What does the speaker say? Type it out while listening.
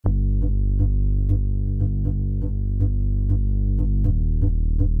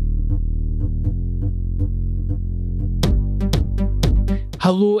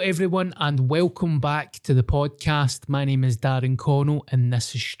Hello, everyone, and welcome back to the podcast. My name is Darren Connell, and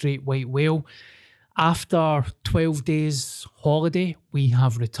this is Straight White Whale. After 12 days holiday, we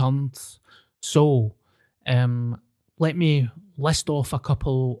have returned. So, let me list off a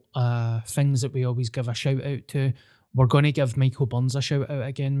couple things that we always give a shout out to. We're going to give Michael Burns a shout out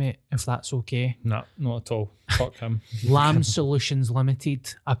again, mate, if that's okay. No, not at all. Fuck him. Lamb Solutions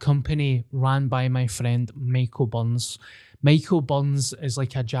Limited, a company ran by my friend Michael Burns. Michael Burns is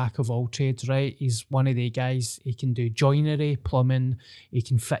like a jack of all trades, right? He's one of the guys. He can do joinery, plumbing, he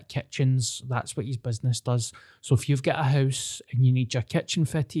can fit kitchens. That's what his business does. So if you've got a house and you need your kitchen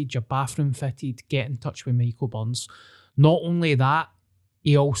fitted, your bathroom fitted, get in touch with Michael Burns. Not only that,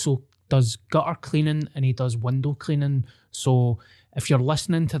 he also does gutter cleaning and he does window cleaning. So if you're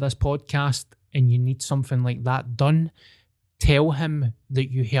listening to this podcast and you need something like that done, tell him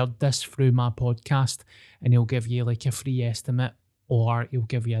that you heard this through my podcast and he'll give you like a free estimate or he'll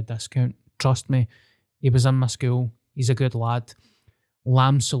give you a discount. Trust me, he was in my school. He's a good lad.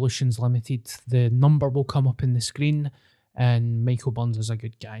 Lamb Solutions Limited. The number will come up in the screen and Michael Burns is a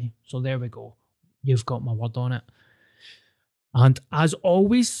good guy. So there we go. You've got my word on it. And as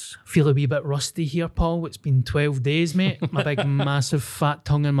always, feel a wee bit rusty here, Paul. It's been 12 days, mate. My big, massive fat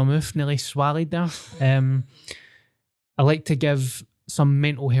tongue in my mouth nearly swallowed there. I like to give some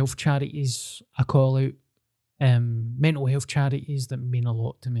mental health charities a call out. Mental health charities that mean a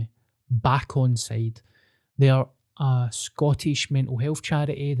lot to me. Back On Side. They are a Scottish mental health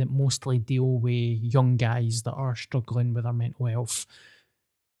charity that mostly deal with young guys that are struggling with their mental health.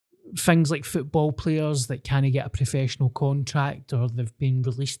 Things like football players that can't get a professional contract or they've been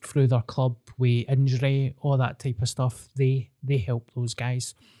released through their club with injury, all that type of stuff. They help those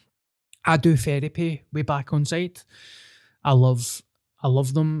guys. I do therapy way Back On Side. I love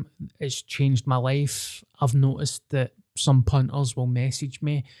them. It's changed my life. I've noticed that some punters will message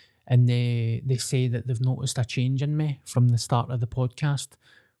me and they say that they've noticed a change in me from the start of the podcast,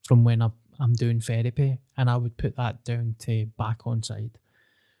 from when I'm doing therapy, and I would put that down to Back On Side.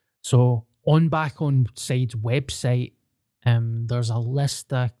 So on Back On Side's website, there's a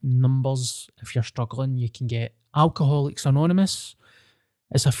list of numbers. If you're struggling, you can get Alcoholics Anonymous.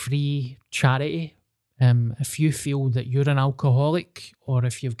 It's a free charity. If you feel that you're an alcoholic or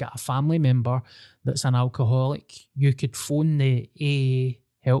if you've got a family member that's an alcoholic, you could phone the AA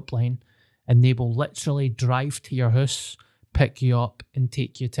helpline and they will literally drive to your house, pick you up and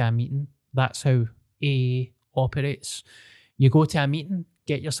take you to a meeting. That's how AA operates. You go to a meeting,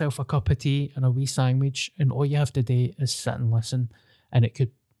 get yourself a cup of tea and a wee sandwich, and all you have to do is sit and listen, and it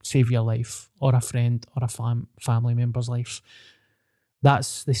could save your life or a friend or a family member's life.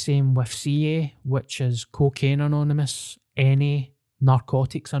 That's the same with CA, which is Cocaine Anonymous, NA,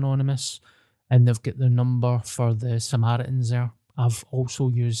 Narcotics Anonymous, and they've got the number for the Samaritans there. I've also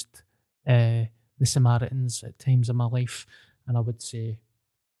used the Samaritans at times in my life, and I would say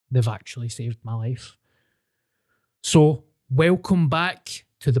they've actually saved my life. So, welcome back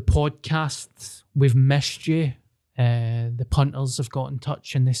to the podcast. We've missed you. The punters have got in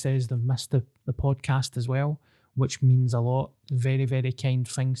touch and they says they've missed the podcast as well, which means a lot. Very, very kind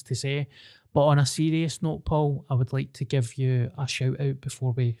things to say. But on a serious note, Paul, I would like to give you a shout out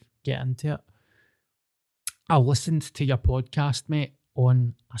before we get into it. I listened to your podcast, mate,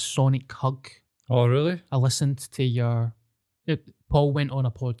 on a sonic hug. Oh, really? I listened to Paul went on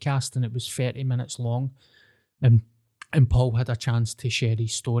a podcast and it was 30 minutes long. And Paul had a chance to share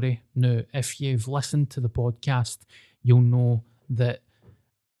his story. Now, if you've listened to the podcast, you'll know that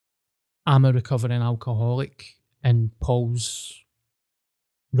I'm a recovering alcoholic and Paul's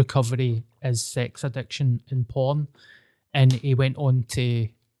recovery is sex addiction and porn. And he went on to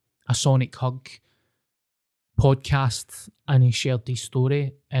a Sonic Hug podcast and he shared his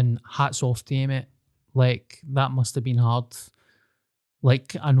story, and hats off to him, mate. Like, that must have been hard.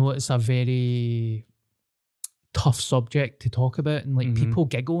 Like, I know it's a very tough subject to talk about, and like people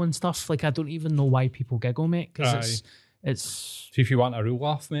giggle and stuff. Like, I don't even know why people giggle, mate, because it's See, if you want a real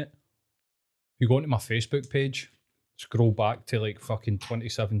laugh, mate, if you go onto my Facebook page, scroll back to like fucking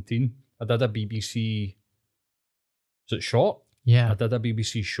 2017, I did a BBC, is it short? Yeah. I did a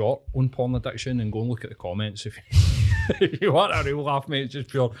BBC short on porn addiction, and go and look at the comments if you want a real laugh, mate. It's just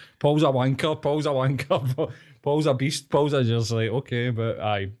pure Paul's a wanker, Paul's a beast, Paul's a just like, okay, but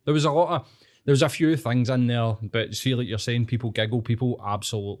aye. There was a few things in there, but see, like you're saying, people giggle, people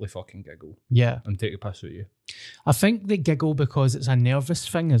absolutely fucking giggle. Yeah. And take a piss at you. I think they giggle because it's a nervous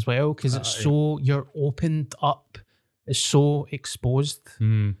thing as well, because it's so, you're opened up, it's so exposed. Do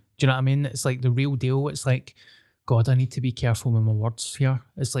you know what I mean? It's like the real deal. It's like, God, I need to be careful with my words here.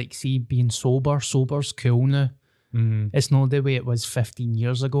 It's like, see, being sober's cool now. It's not the way it was 15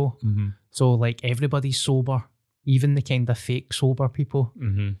 years ago. So like everybody's sober, even the kind of fake sober people.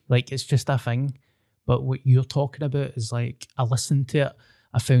 Like it's just a thing. But what you're talking about is like, I listened to it,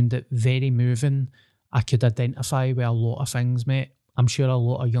 I found it very moving. I could identify with a lot of things, mate. I'm sure a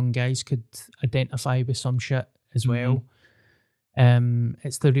lot of young guys could identify with some shit as well.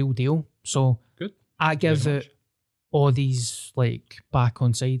 It's the real deal. So good. I give it all these like back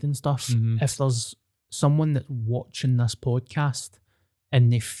on side and stuff. If there's someone that's watching this podcast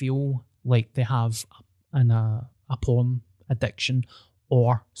and they feel like they have a porn addiction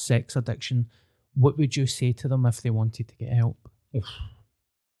or sex addiction, what would you say to them if they wanted to get help?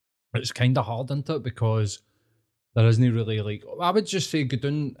 It's kind of hard, isn't it? Because there isn't really like, I would just say go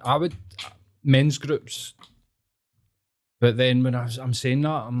down, men's groups. But then when I'm saying that,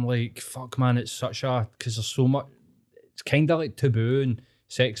 I'm like, fuck man, it's such a, because there's so much, it's kind of like taboo and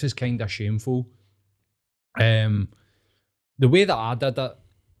sex is kind of shameful. The way that I did it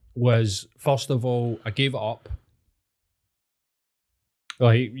was, first of all, I gave it up.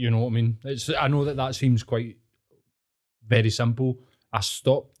 Like, you know what I mean? I know that seems quite very simple. I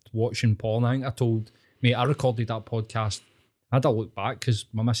stopped watching porn. I think I told, mate, I recorded that podcast. I had to look back because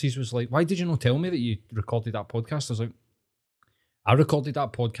my missus was like, why did you not tell me that you recorded that podcast? I was like, I recorded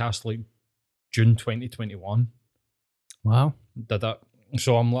that podcast like June 2021. Wow. Did it.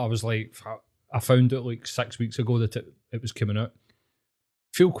 So I was like, I found out like 6 weeks ago that it was coming out.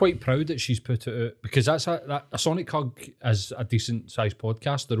 Feel quite proud that she's put it out because a Sonic Hug is a decent sized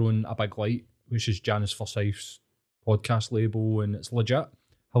podcast. They're on A Big Light, which is Janice Forsyth's podcast label, and it's legit.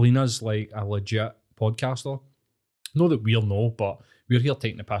 Helena's like a legit podcaster. Not that we'll know, but we're here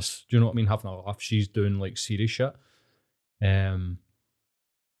taking the piss. Do you know what I mean? Having a laugh. She's doing like serious shit. And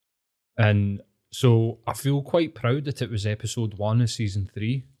so I feel quite proud that it was episode 1 of season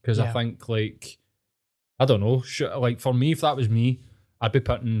 3 because I think like, I don't know, like for me, if that was me, I'd be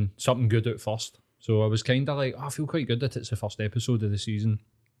putting something good out first. So I was kind of like, I feel quite good that it's the first episode of the season.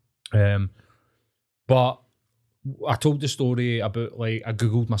 But I told the story about like, I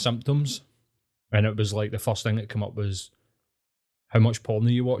Googled my symptoms and it was like the first thing that came up was, how much porn are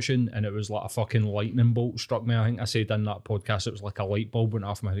you watching? And it was like a fucking lightning bolt struck me. I think I said in that podcast, it was like a light bulb went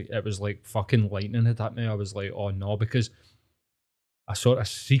off my head. It was like fucking lightning had hit me. I was like, oh no, because I sort of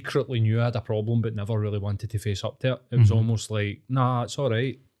secretly knew I had a problem, but never really wanted to face up to it. It was almost like, nah, it's all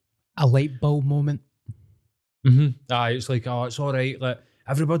right. A light bulb moment. It's like, oh, it's all right. Like,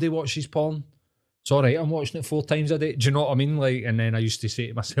 everybody watches porn. It's all right. I'm watching it 4 times a day. Do you know what I mean? Like, and then I used to say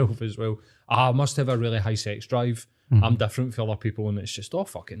to myself as well, I must have a really high sex drive. I'm different for other people, and it's just, oh,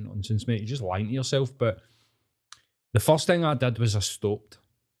 fucking nonsense, mate. You're just lying to yourself. But the first thing I did was I stopped.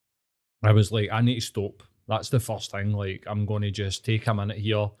 I was like, I need to stop. That's the first thing. Like, I'm going to just take a minute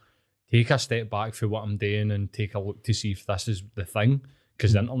here, take a step back for what I'm doing, and take a look to see if this is the thing.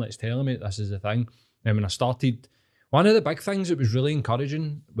 Because the internet's telling me this is the thing. And when I started, one of the big things that was really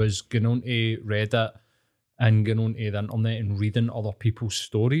encouraging was going on to Reddit and going on to the internet and reading other people's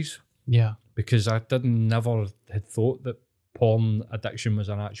stories. Yeah. Because I never had thought that porn addiction was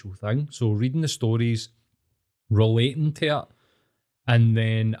an actual thing. So reading the stories, relating to it, and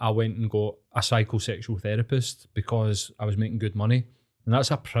then I went and got a psychosexual therapist because I was making good money. And that's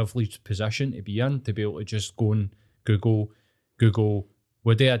a privileged position to be in, to be able to just go and Google,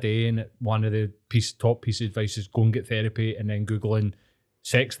 what day a day, and one of the top piece of advice is go and get therapy, and then Googling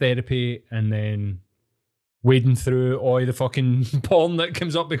sex therapy, and then wading through all the fucking porn that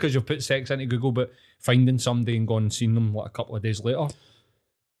comes up because you've put sex into Google, but finding somebody and going and seeing them like a couple of days later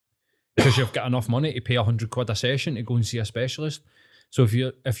because you've got enough money to pay £100 a session to go and see a specialist. So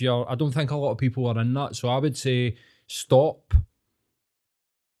if you're, I don't think a lot of people are in that. So I would say stop,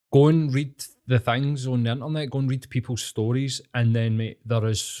 go and read the things on the internet, go and read people's stories, and then mate, there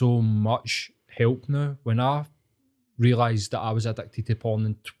is so much help now. When I realised that I was addicted to porn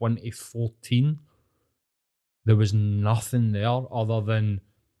in 2014, there was nothing there other than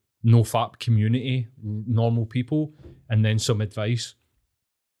NoFap community, normal people, and then some advice.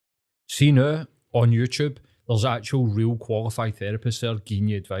 See now, on YouTube, there's actual real qualified therapists there giving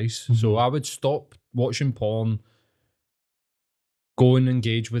you advice. So I would stop watching porn, go and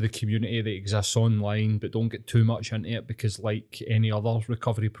engage with the community that exists online, but don't get too much into it because like any other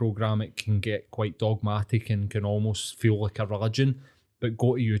recovery program, it can get quite dogmatic and can almost feel like a religion. But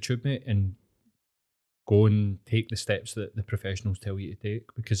go to YouTube, mate, and go and take the steps that the professionals tell you to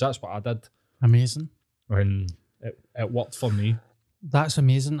take, because that's what I did. Amazing. And it worked for me. That's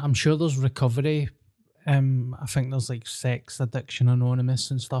amazing. I'm sure there's recovery. I think there's like Sex Addiction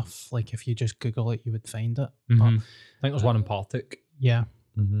Anonymous and stuff. Like if you just Google it, you would find it. I think there's one in Partick. Yeah.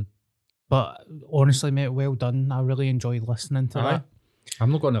 But honestly, mate, well done. I really enjoyed listening to that.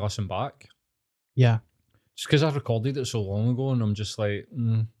 I'm not going to listen back. Yeah. Just because I recorded it so long ago, and I'm just like,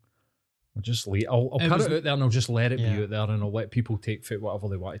 I'll just leave. I'll put it out there, and I'll just let it be out there, and I'll let people take for it whatever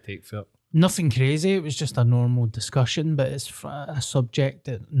they want to take for it. Nothing crazy. It was just a normal discussion, but it's a subject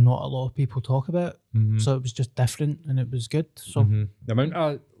that not a lot of people talk about. So it was just different, and it was good. So the amount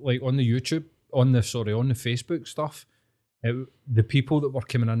of like on the YouTube, on the Facebook stuff, the people that were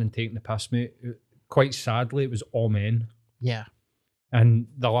coming in and taking the piss, mate, quite sadly, it was all men. Yeah. And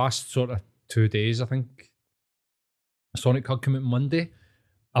the last sort of 2 days, I think, Sonic Hug came out Monday.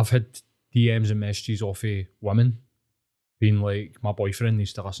 I've had DMs and messages off of women being like, my boyfriend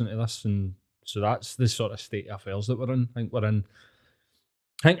needs to listen to this. And so that's the sort of state of affairs that we're in. I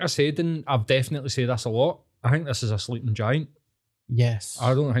think I said, and I've definitely said this a lot, I think this is a sleeping giant. Yes.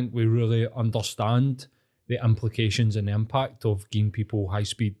 I don't think we really understand the implications and the impact of giving people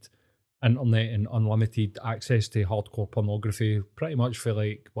high-speed internet and unlimited access to hardcore pornography pretty much for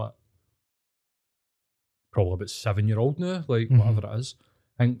like, what, probably about 7-year-old now, like whatever it is.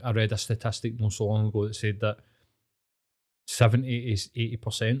 I think I read a statistic not so long ago that said that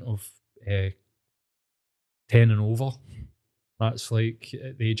 70-80% of 10 and over, that's like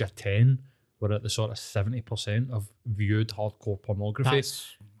at the age of 10, we're at the sort of 70% of viewed hardcore pornography.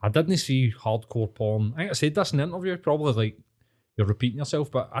 I didn't see hardcore porn. I think I said this in an interview, probably like you're repeating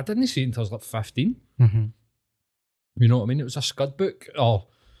yourself, but I didn't see it until I was like 15. You know what I mean? It was a scud book. Or,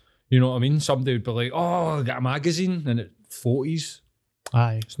 you know what I mean? Somebody would be like, oh, I got a magazine, and it's 40s.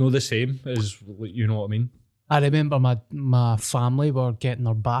 Aye. It's not the same as, you know what I mean? I remember my family were getting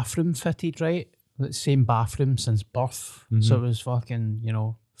their bathroom fitted, right? The same bathroom since birth. So it was fucking,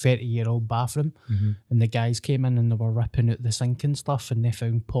 30-year-old bathroom. And the guys came in and they were ripping out the sink and stuff, and they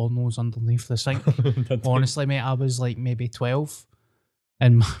found pornos underneath the sink. Honestly, mate, I was like maybe 12.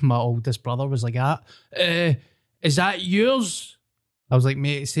 And my oldest brother was like, is that yours? I was like,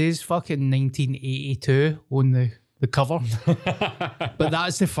 mate, it says fucking 1982 on the cover. But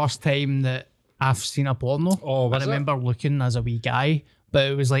that's the first time that I've seen a porno. Oh, I remember looking as a wee guy,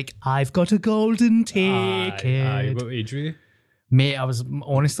 but it was like, I've got a golden ticket. Aye, what age were you? Mate, I was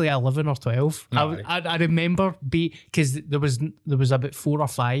honestly 11 or 12. I remember because there was about 4 or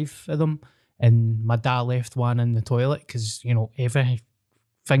 5 of them, and my dad left one in the toilet because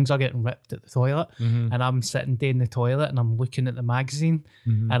things are getting ripped at the toilet, and I'm sitting there in the toilet and I'm looking at the magazine,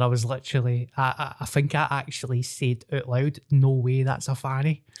 and I was literally, I think I actually said out loud, "No way, that's a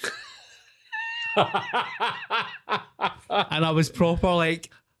fanny." And I was proper like,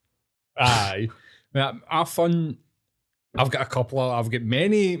 aye. I've got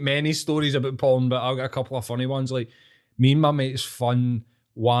many stories about porn, but I've got a couple of funny ones. Like, me and my mate's fun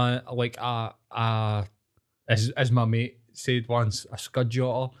one, like as my mate said once, a scud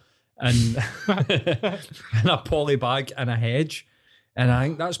jotter and and a poly bag and a hedge. And I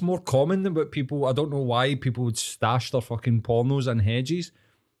think that's more common than what people, I don't know why people would stash their fucking pornos in hedges,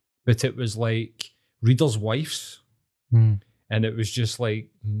 but it was like readers' wives. And it was just like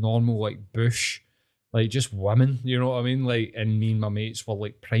normal, like bush, like just women, you know what I mean? Like, and me and my mates were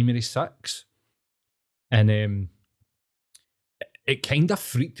like primary 6. And it kind of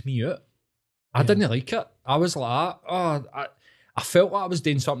freaked me out. I didn't like it. I was like, I felt like I was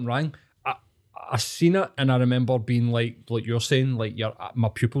doing something wrong. I seen it, and I remember being like you're saying, like my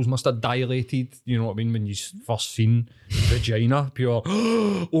pupils must have dilated. You know what I mean? When you first seen vagina, pure,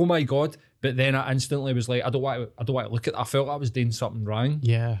 oh my god! But then I instantly was like, I don't want to look at it. I felt like I was doing something wrong.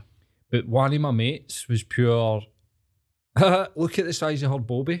 yeah. But one of my mates was pure. Look at the size of her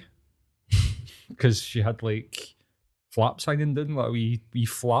bobby, because she had like flaps hanging down, like a wee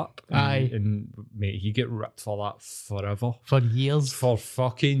flap. Aye. And mate, he get ripped for that forever. For years. For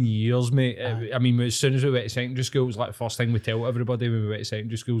fucking years, mate. Aye. I mean, as soon as we went to secondary school, it was like the first thing we tell everybody when we went to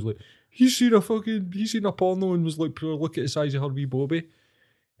secondary school was like, he's seen a porno, and was like, pure, look at the size of her wee bobby.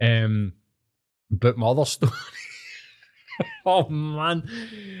 But my other story, oh man,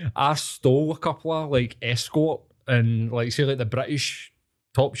 I stole a couple of like Escort and like, say, like the British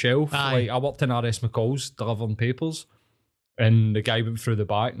top shelf. Aye. Like, I worked in RS McCall's delivering papers, and the guy went through the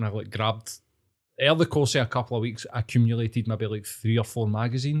back, and I like grabbed, over the course of a couple of weeks, I accumulated maybe like 3 or 4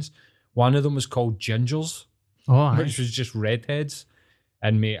 magazines. One of them was called Gingers, which was just redheads.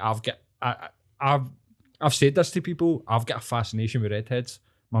 And mate, I've said this to people, I've got a fascination with redheads.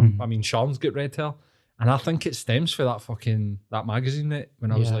 I mean, Sean's got red hair, and I think it stems for that magazine, mate,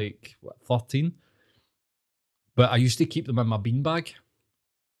 when I was like 13. But I used to keep them in my beanbag,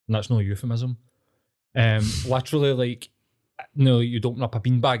 and that's no euphemism. Literally, like, no, you'd open up a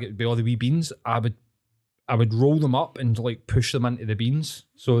beanbag, it'd be all the wee beans. I would I would roll them up and like push them into the beans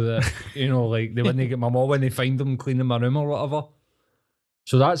so that, you know, like they wouldn't get my mom when they find them cleaning my room or whatever.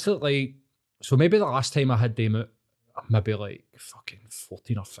 So that's it, like, so maybe the last time I had them out, maybe like fucking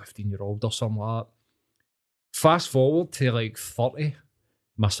 14 or 15-year-old or something like that. Fast forward to like 30,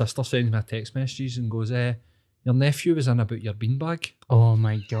 my sister sends me a text message and goes, your nephew was in about your beanbag. Oh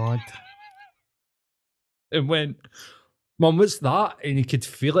my God. And went, Mum, what's that? And you could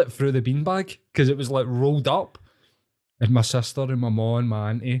feel it through the beanbag because it was like rolled up. And my sister and my mom and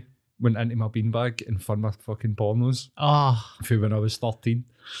my auntie went into my beanbag and found my fucking pornos from when I was 13.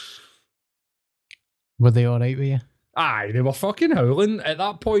 Were they alright with you? Aye, they were fucking howling. At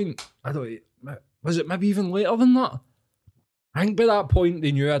that point, I don't, was it maybe even later than that? I think by that point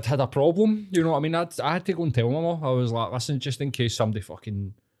they knew I'd had a problem. You know what I mean? I had to go and tell my mum. I was like, listen, just in case somebody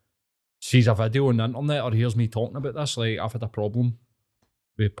fucking sees a video on the internet or hears me talking about this, like, I've had a problem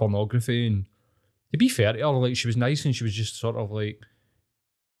with pornography. And to be fair to her, like, she was nice and she was just sort of like,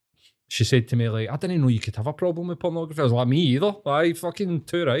 she said to me, like, I didn't know you could have a problem with pornography. I was like, me either. Aye, fucking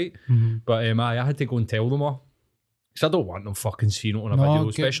too right. Mm-hmm. But I had to go and tell them all. Because I don't want them fucking seeing it on a video,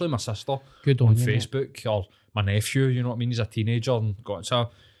 especially my sister on Facebook, mate. Or my nephew, you know what I mean? He's a teenager and got, so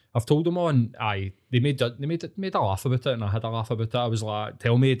I've told them all, and aye, they made a laugh about it, and I had a laugh about it. I was like,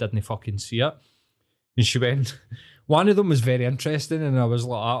 tell me, didn't fucking see it? And she went, one of them was very interesting, and I was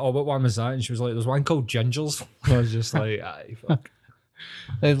like, oh, what one was that? And she was like, there's one called Gingers. And I was just like, aye, fuck.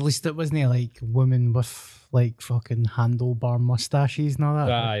 At least it wasn't like women with like fucking handlebar mustaches and all that.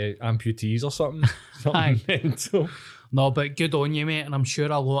 Aye, amputees or something. Something mental. No, but good on you, mate. And I'm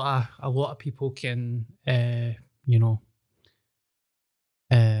sure a lot of people can, you know,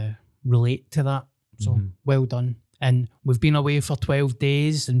 relate to that. So well done. And we've been away for 12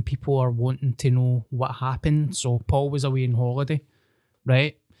 days, and people are wanting to know what happened. So Paul was away on holiday,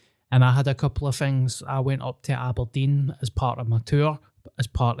 right? And I had a couple of things. I went up to Aberdeen as part of my tour, as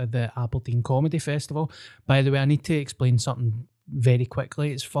part of the Aberdeen Comedy Festival. By the way, I need to explain something very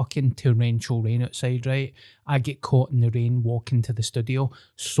quickly. It's fucking torrential rain outside, right? I get caught in the rain walking to the studio,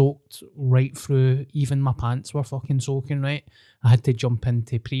 soaked right through. Even my pants were fucking soaking, right? I had to jump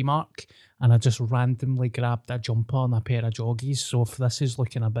into Primark, and I just randomly grabbed a jumper and a pair of joggies. So if this is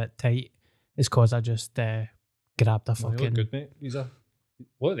looking a bit tight, it's because I just grabbed a fucking... You look good, mate. These are...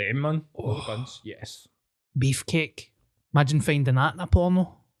 Look at them, man. Look at the buns. Yes. Beefcake. Imagine finding that in a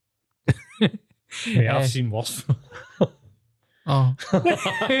porno. Yeah, I've seen worse. Oh.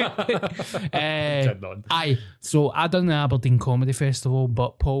 Aye. So I done the Aberdeen Comedy Festival,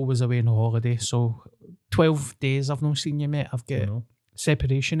 but Paul was away on a holiday. So 12 days I've not seen you, mate. I've got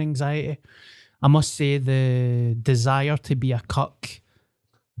separation anxiety. I must say the desire to be a cuck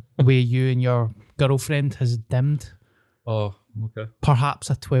with you and your girlfriend has dimmed. Oh, okay. Perhaps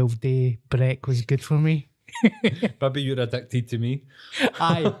a 12-day break was good for me. Maybe you're addicted to me.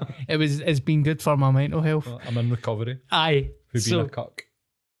 Aye. It's been good for my mental health. I'm in recovery. Aye. For being a cuck.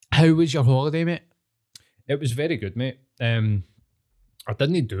 How was your holiday, mate? It was very good, mate. I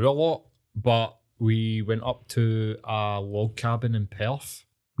didn't do a lot, but we went up to a log cabin in Perth.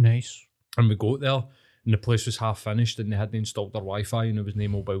 Nice. And we got there, and the place was half finished, and they hadn't installed their Wi-Fi, and there was no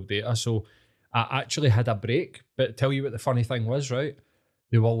mobile data. So I actually had a break. But tell you what the funny thing was, right?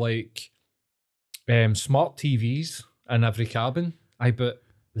 They were like smart TVs in every cabin. But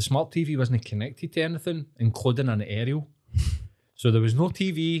the smart TV wasn't connected to anything, including an aerial. So there was no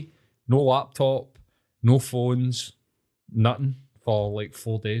TV, no laptop, no phones, nothing for like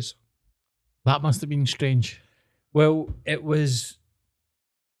 4 days. That must have been strange. Well, it was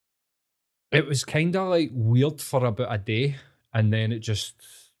kind of like weird for about a day, and then I just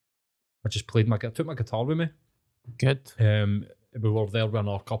played took my guitar with me. Good. We were there with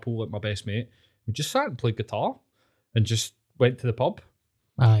our couple, like my best mate. We just sat and played guitar, and just went to the pub.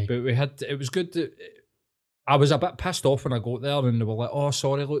 Aye. But it was good. I was a bit pissed off when I got there, and they were like, "Oh,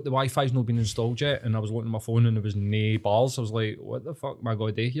 sorry, look, the Wi-Fi's not been installed yet." And I was looking at my phone, and there was no bars. I was like, "What the fuck am I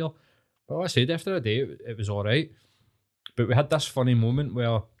going to do here?" But like I said, after a day, it was all right. But we had this funny moment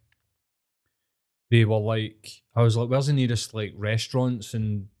where they were like, I was like, "Where's the nearest like restaurants?"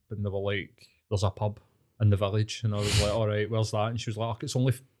 And they were like, "There's a pub in the village." And I was like, "All right, where's that?" And she was like, "It's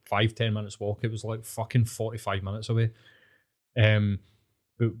only 5-10 minutes walk." It was like fucking 45 minutes away.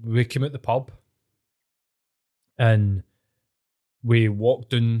 But we came out the pub, and we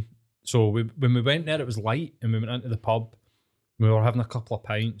walked in. So when we went there, it was light, and we went into the pub. We were having a couple of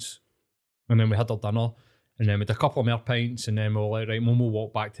pints, and then we had our dinner, and then we had a couple of more pints, and then we were like, right, Mum, we'll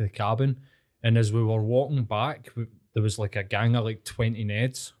walk back to the cabin. And as we were walking back, there was like a gang of like 20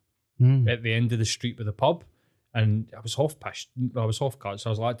 Neds at the end of the street with the pub, and I was half pissed. I was half cut, so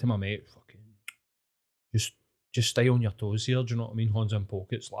I was like to my mate, fucking, just stay on your toes here, do you know what I mean? Hands in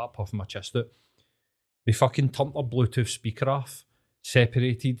pockets, like puffing my chest out. They fucking turned their Bluetooth speaker off,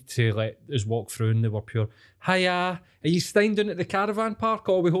 separated to let us walk through, and they were pure, hiya, are you staying down at the caravan park?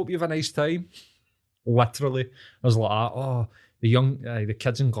 Oh, we hope you have a nice time. Literally. I was like, oh, the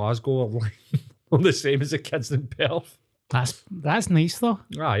kids in Glasgow are like the same as the kids in Perth. That's nice though.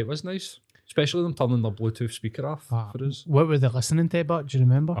 Aye, it was nice. Especially them turning their Bluetooth speaker off for us. What were they listening to, but do you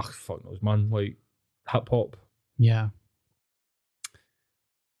remember? Oh, fuck knows, man. Like, hip-hop. Yeah.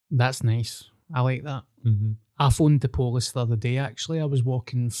 That's nice. I like that. Mm-hmm. I phoned the police the other day, actually. I was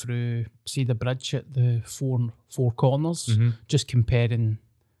walking through, see the bridge at the four corners, just comparing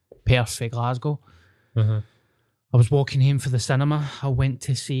Perth to Glasgow. I was walking home for the cinema. I went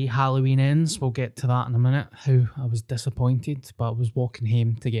to see Halloween Ends. We'll get to that in a minute, how I was disappointed. But I was walking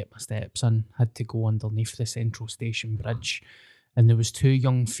home to get my steps in. Had to go underneath the Central Station Bridge. And there was two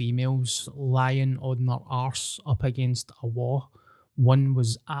young females lying on their arse up against a wall. One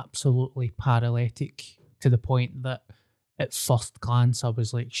was absolutely paralytic to the point that at first glance I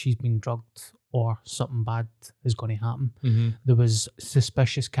was like, she's been drugged or something bad is going to happen. There was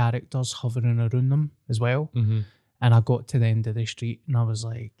suspicious characters hovering around them as well. And I got to the end of the street and I was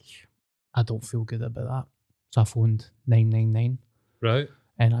like, I don't feel good about that. So I phoned 999. Right.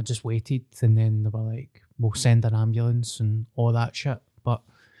 And I just waited, and then they were like, we'll send an ambulance and all that shit. But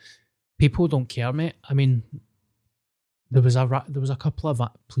people don't care, mate. I mean, there was a couple of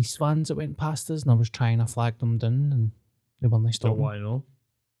police vans that went past us, and I was trying to flag them down, and they weren't stopping. Don't want to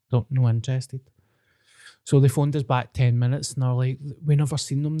know. No interested. So they phoned us back 10 minutes, and they're like, we never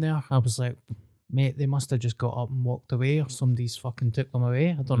seen them there. I was like, mate, they must have just got up and walked away, or somebody's fucking took them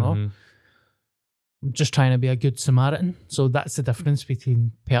away. I don't know. I'm just trying to be a good Samaritan. So that's the difference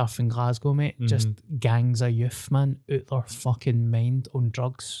between Perth and Glasgow, mate. Just gangs of youth, man, out their fucking mind on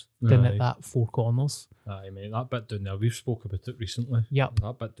drugs down at that Four Corners. Aye, mate, that bit down there, we've spoke about it recently. Yep.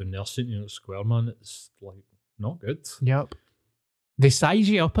 That bit down there, St. Unit Square, man, it's like not good. Yep. They size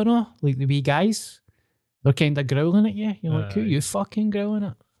you up, like the wee guys. They're kind of growling at you. You're like, who you fucking growling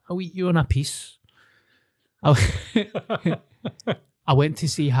at? I'll eat you on a piece. I went to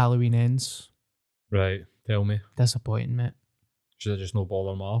see Halloween Ends. Right, tell me. Disappointing, mate. Should I just no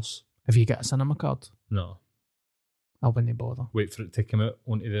bother Mars? Have you got a cinema card? No. I wouldn't bother. Wait for it to come out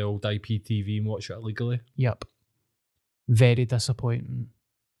onto the old IPTV and watch it illegally? Yep. Very disappointing.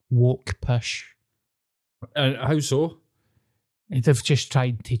 Woke push. And how so? They've just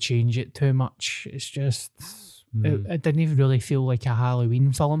tried to change it too much. It's just... It didn't even really feel like a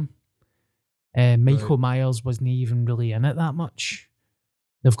Halloween film. Michael Myers wasn't even really in it that much.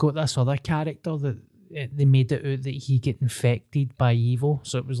 They've got this other character that they made it out that he get infected by evil.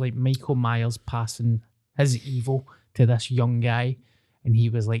 So it was like Michael Myers passing his evil to this young guy, and he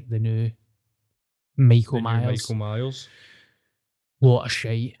was like the new Michael Myers. What a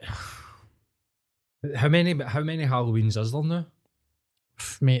shite. How many Halloweens is there now?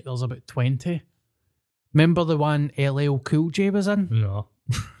 Mate, there's about 20. Remember the one LL Cool J was in? No.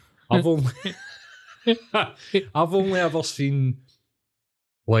 I've only ever seen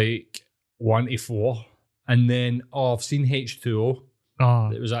like 1 to 4, and then I've seen H2O.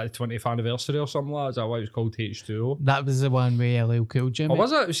 It was at the 20th anniversary or something like that. Is that why it was called H2O? That was the one with LL Cool J. Oh,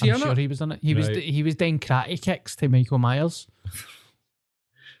 was it? Was he in sure it? He was in it. He was doing karate kicks to Michael Myers.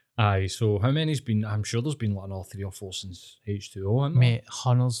 Aye, so how many's been? I'm sure there's been like another 3 or 4 since H2O, hasn't Mate,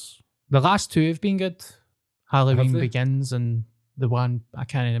 hundreds. The last two have been good. Halloween Begins and the one, I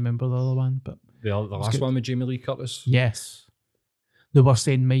can't remember the other one, but the last one with Jamie Lee Curtis? Yes. They were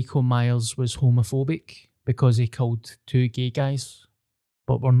saying Michael Myers was homophobic because he killed 2 gay guys.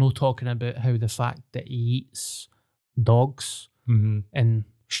 But we're not talking about how the fact that he eats dogs and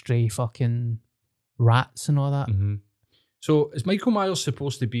stray fucking rats and all that. So is Michael Myers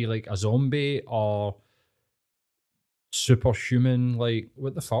supposed to be like a zombie or superhuman? Like,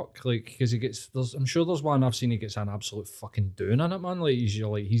 what the fuck? Like, because I'm sure there's one I've seen he gets an absolute fucking doon in it, man. Like,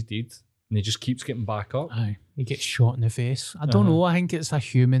 he's dead. And he just keeps getting back up. Aye, he gets shot in the face. I don't know. I think it's a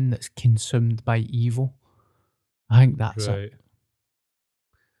human that's consumed by evil. I think that's it.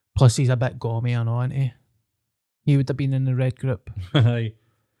 Plus, he's a bit gaumy, I know, isn't he? He would have been in the red group. Aye.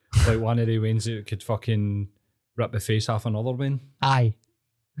 Like one of the Waynes that could fucking rip the face off another Wayne. Aye.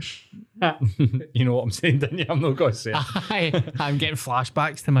 You know what I'm saying, didn't you? I'm not going to say it. Aye. I'm getting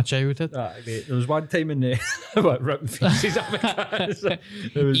flashbacks to my childhood. Mate, there was one time in the... What, ripping faces off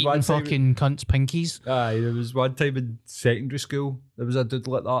there was one fucking cunts' pinkies. Aye, there was one time in secondary school, there was a dude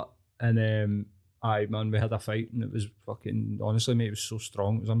like that, and aye, man, we had a fight, and it was fucking... Honestly, mate, it was so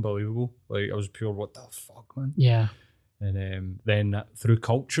strong, it was unbelievable. Like, I was pure, what the fuck, man? Yeah. And then through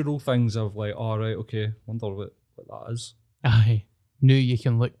cultural things, I've like, all right, okay, wonder what that is. Aye. Knew you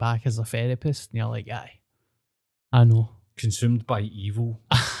can look back as a therapist and you're like, aye, I know. Consumed by evil.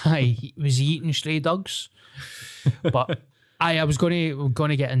 Aye, was he eating stray dogs? But I was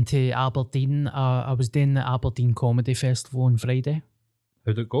gonna get into Aberdeen. I was doing the Aberdeen Comedy Festival on Friday.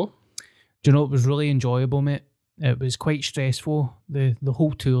 How'd it go? Do you know, it was really enjoyable, mate. It was quite stressful. The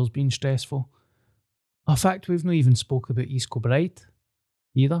whole tour's been stressful. In fact, we've not even spoke about East Kilbride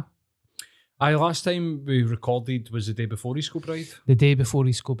either. Aye, last time we recorded was the day before East Kilbride. The day before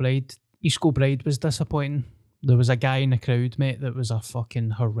East Kilbride. East Kilbride was disappointing. There was a guy in the crowd, mate, that was a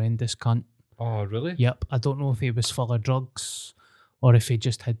fucking horrendous cunt. Oh, really? Yep. I don't know if he was full of drugs or if he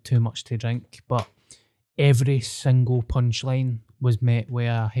just had too much to drink, but every single punchline was met with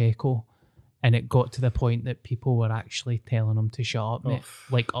a heckle, and it got to the point that people were actually telling him to shut up, mate.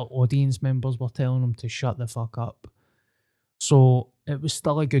 Like, our audience members were telling him to shut the fuck up. So it was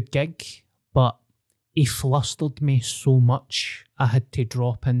still a good gig, but he flustered me so much I had to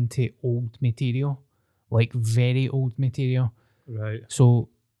drop into old material, like very old material. Right. So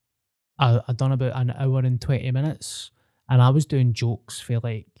I done about an hour and 20 minutes, and I was doing jokes for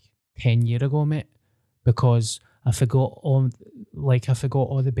like 10 years ago, mate, because I forgot all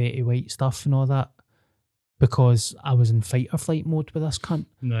the Betty White stuff and all that, because I was in fight or flight mode with this cunt.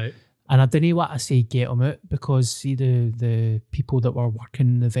 Right. And I didn't want to say get him out, because see the people that were working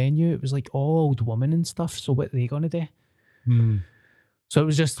in the venue, it was like all old women and stuff, so what are they going to do? So it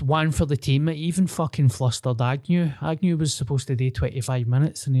was just one for the team. It even fucking flustered Agnew. Agnew was supposed to do 25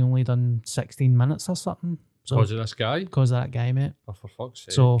 minutes and he only done 16 minutes or something. So, Because of this guy? Because of that guy, mate. Oh, for fuck's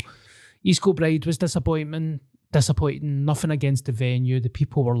sake. So East Kilbride was disappointing. Nothing against the venue. The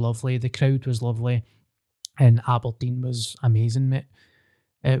people were lovely. The crowd was lovely. And Aberdeen was amazing, mate.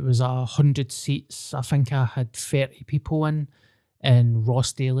 It was 100 seats. I think I had 30 people in, and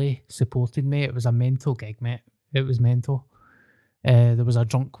Ross Daly supported me. It was a mental gig, mate. It was mental. There was a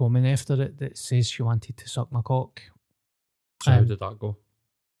drunk woman after it that says she wanted to suck my cock. So how did that go?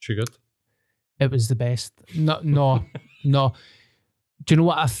 She good? It was the best. No. Do you know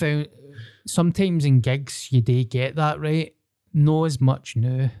what I found? Sometimes in gigs you do get that, right? No as much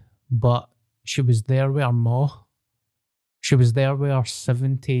now, but she was there with her ma. She was there with her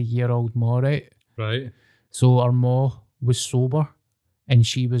 70-year-old ma, right? Right. So her ma was sober and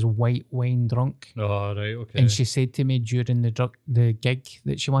she was white wine drunk. Oh, right, okay. And she said to me during the gig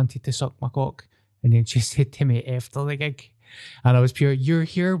that she wanted to suck my cock. And then she said to me after the gig, and I was pure, you're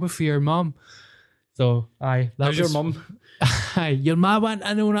here with your mum. So, aye. How's your mum? Aye, your mum went,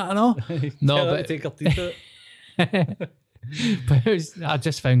 I know, not know. No, but take her teeth out. but I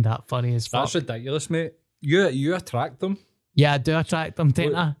just found that funny as fuck. That's ridiculous, mate. You attract them. Yeah, I do attract them,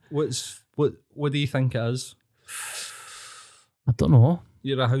 don't I? What do you think it is? I don't know.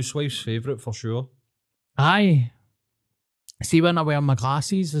 You're a housewife's favourite for sure. Aye. See, when I wear my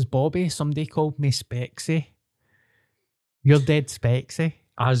glasses as Bobby, somebody called me Spexy. You're dead Spexy.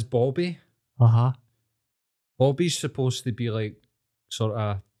 As Bobby? Uh-huh. Bobby's supposed to be like sort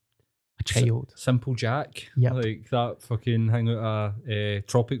of a child. Simple Jack. Yep. Like that fucking hang out of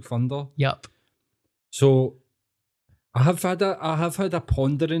Tropic Thunder. Yep. So I have had a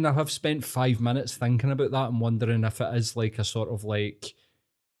pondering. I have spent 5 minutes thinking about that and wondering if it is like a sort of like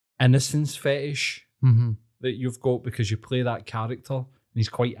innocence fetish that you've got because you play that character and he's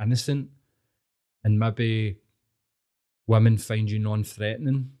quite innocent, and maybe women find you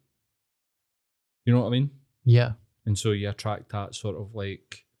non-threatening. You know what I mean? Yeah. And so you attract that sort of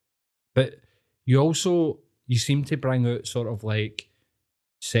like, but you seem to bring out sort of like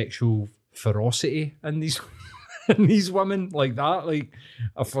sexual ferocity in these in these women, like that, like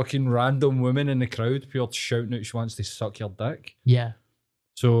a fucking random woman in the crowd pure shouting out she wants to suck your dick. Yeah.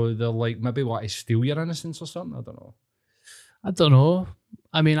 So they're like maybe want to steal your innocence or something. I don't know.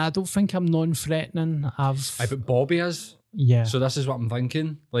 I mean, I don't think I'm non-threatening. But Bobby is. Yeah. So this is what I'm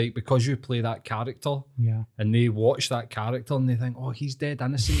thinking. Like, because you play that character, yeah, and they watch that character and they think, oh, he's dead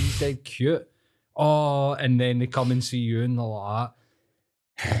innocent, he's dead cute. Oh, and then they come and see you and they're like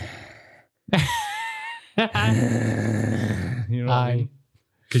that. You know what I mean?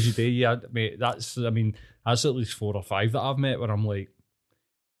 Because you do, yeah, mate. That's at least 4 or 5 that I've met where I'm like,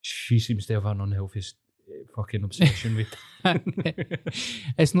 she seems to have an unhealthy fucking obsession with.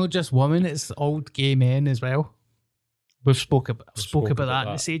 It's not just women; it's old gay men as well. We've spoke about that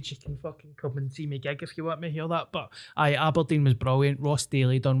and said you can fucking come and see me gig if you want me to hear that. But Aberdeen was brilliant. Ross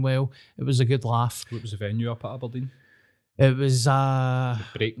Daly done well. It was a good laugh. What was the venue up at Aberdeen? It was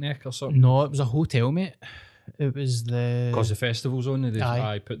Breakneck or something? No, it was a hotel, mate. It was because the festival's on,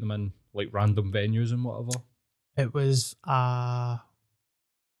 they put them in like random venues and whatever. It was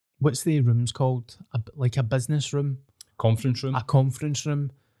what's the rooms called? Like a business room, Conference room. a conference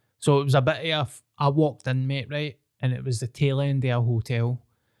room. So it was a bit of I walked in, mate, right, and it was the tail end of a hotel.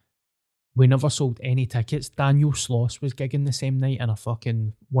 We never sold any tickets. Daniel Sloss was gigging the same night in a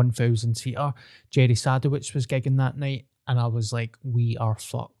fucking 1,000 seater. Jerry Sadowitz was gigging that night, and I was like, we are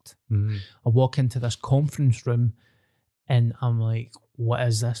fucked. Mm. I walk into this conference room, and I'm like, what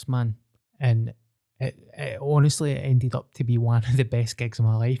is this, man? And it honestly, it ended up to be one of the best gigs of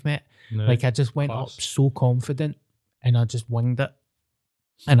my life, mate. No. Like, I just went Class. up so confident, and I just winged it,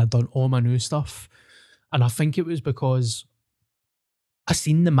 and I done all my new stuff. And I think it was because I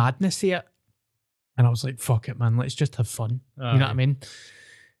seen the madness of it, and I was like, fuck it, man, let's just have fun. You know what I mean?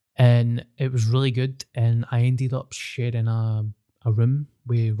 And it was really good, and I ended up sharing a room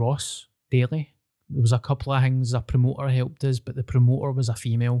with Ross Daly. There was a couple of things a promoter helped us, but the promoter was a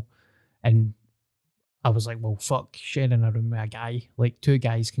female, and I was like, well, fuck, sharing a room with a guy. Like, two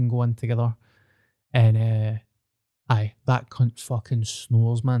guys can go in together. And aye, that cunt fucking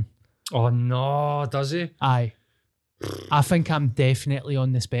snores, man. Oh no, does he? Aye. I think I'm definitely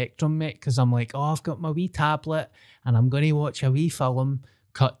on the spectrum, mate, because I'm like, oh, I've got my wee tablet and I'm going to watch a wee film,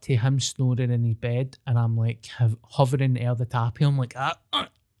 cut to him snoring in his bed, and I'm like hovering near the tappy. I'm like,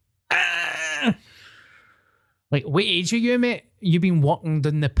 Like, what age are you, mate? You been walking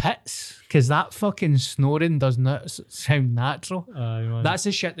down the pits? Because that fucking snoring does not sound natural. Aye, man. That's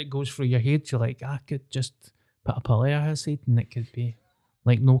the shit that goes through your head. You're like, I could just put a pillow on his head and it could be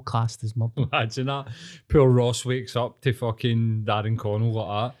like no classed as murder. Imagine that. Poor Ross wakes up to fucking Darren Connell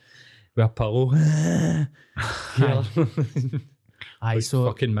like that with a pillow. Aye, Like so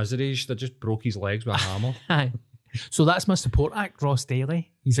fucking misery. They just broke his legs with a hammer. aye. So that's my support act, Ross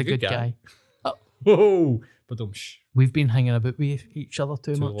Daly. He's a good guy. Whoa! But We've been hanging about with each other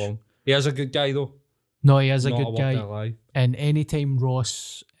too much. long. He is a good guy though. No, he is a Not good word guy. of a lie. And anytime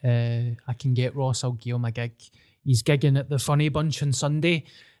Ross, I can get Ross, I'll give him a gig. He's gigging at the Funny Bunch on Sunday.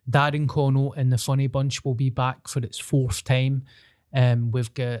 Darren Connell and the Funny Bunch will be back for its fourth time.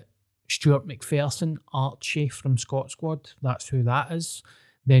 We've got Stuart McPherson, Archie from Scott Squad. That's who that is.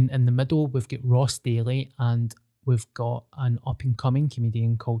 Then in the middle, we've got Ross Daly, and we've got an up-and-coming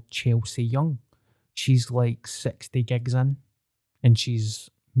comedian called Chelsea Young. She's like 60 gigs in, and she's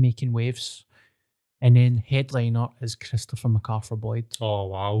making waves. And then headliner is Christopher MacArthur Boyd. Oh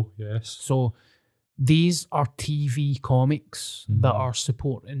wow, yes. So these are TV comics that are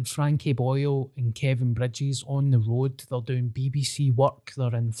supporting Frankie Boyle and Kevin Bridges on the road. They're doing BBC work.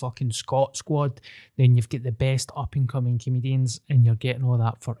 They're in fucking Scott Squad. Then you've got the best up-and-coming comedians, and you're getting all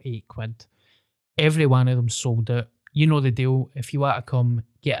that for £8. Every one of them sold out. You know the deal. If you want to come,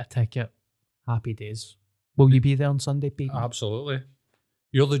 get a ticket. Happy days. Will you be there on Sunday, Pete? Absolutely.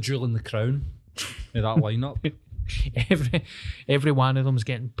 You're the jewel in the crown of that lineup. Every one of them's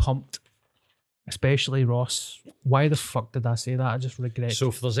getting pumped. Especially Ross. Why the fuck did I say that? I just regret. So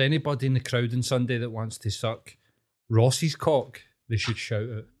if there's anybody in the crowd on Sunday that wants to suck Ross's cock, they should shout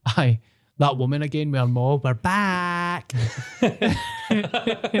it. Aye. That woman again with her mom, we're back.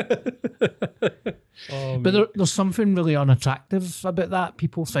 But there's something really unattractive about that.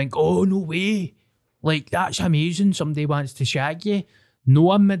 People think, oh, no way. Like, that's amazing. Somebody wants to shag you.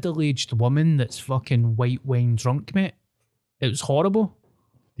 No, a middle-aged woman that's fucking white wine drunk, mate. It was horrible.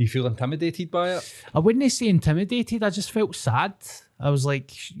 Do you feel intimidated by it? I wouldn't say intimidated. I just felt sad. I was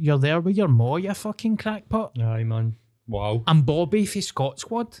like, you're there with your ma, you fucking crackpot. Aye, man. Wow. I'm Bobby for Scott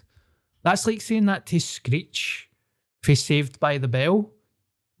Squad. That's like saying that to Screech for Saved by the Bell.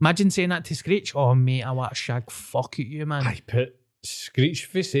 Imagine saying that to Screech. Oh, mate, I want to shag fuck at you, man. I put Screech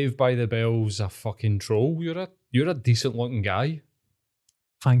for Saved by the Bell's a fucking troll. You're a decent looking guy.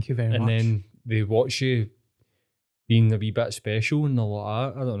 Thank you very much. And then they watch you being a wee bit special and they're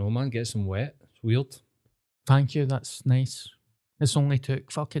like, I don't know, man, get some wet. It's weird. Thank you, that's nice. It's only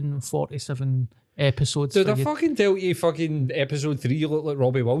took fucking 47 episodes. Did I fucking tell you fucking episode 3 you look like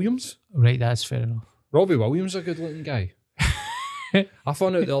Robbie Williams? Right, that's fair enough. Robbie Williams is a good looking guy. I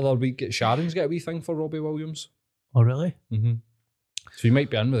found out the other week that Sharon's got a wee thing for Robbie Williams. Oh, really? Mm-hmm. So you might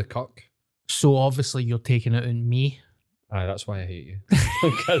be in with a cuck. So obviously you're taking it on me. Aye, that's why I hate you.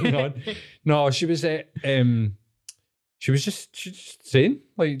 Carrying on. No, she was just saying,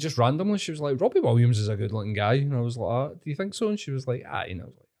 like, just randomly, she was like, Robbie Williams is a good looking guy. And I was like, do you think so? And she was like, aye. And I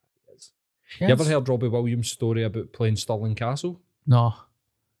was like, he is. Yes. You ever heard Robbie Williams' story about playing Stirling Castle? No.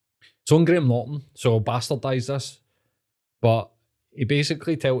 It's on Graham Norton, so I'll bastardise this. But he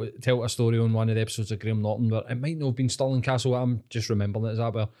basically tell a story on one of the episodes of Graham Norton where it might not have been Stirling Castle, I'm just remembering it as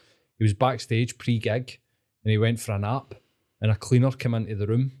that, where he was backstage pre-gig and he went for a nap and a cleaner came into the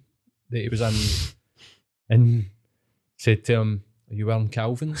room that he was in and said to him, "Are you wearing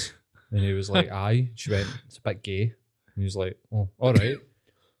Calvins?" And he was like, "Aye." She went, "It's a bit gay." And he was like, "Oh, all right."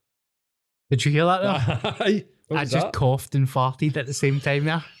 Did you hear that though? Aye. What I was just that? coughed and farted at the same time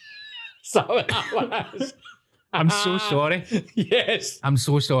there. So that was. I'm so sorry. Yes. I'm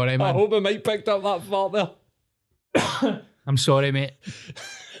so sorry, I man. hope I might picked up that fart there. I'm sorry, mate.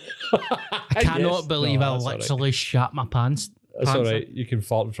 I cannot Yes. believe No, I that's all right. literally shat my pants. That's pants all right. You can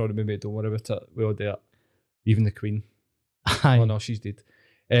fart in front of me, mate. Don't worry about it. We all do it. Even the Queen. Aye. Oh no, she's dead.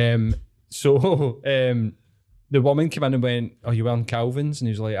 So the woman came in and went, "Are you wearing Calvins?" And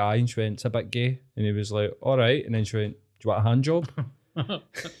he was like, "Aye." And she went, "It's a bit gay." And he was like, "All right." And then she went, "Do you want a hand job?"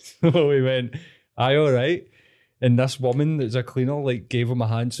 So he went, "Aye, all right." And this woman that's a cleaner like gave him a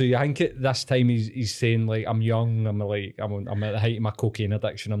hand. So you think at this time he's saying like, "I'm young, I'm at the height of my cocaine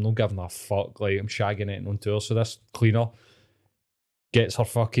addiction, I'm not giving a fuck, like I'm shagging it on tour." So this cleaner gets her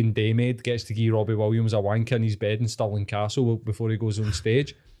fucking day maid, gets to give Robbie Williams a wank in his bed in Stirling Castle before he goes on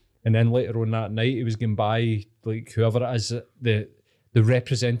stage. And then later on that night, he was going by like whoever it is, the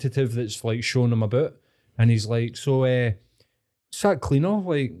representative that's like showing him about, and he's like, "So, what's that cleaner?"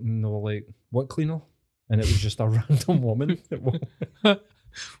 Like, no, like what cleaner? And it was just a random woman that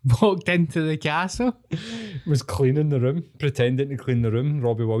Walked into the castle. was cleaning the room, pretending to clean the room.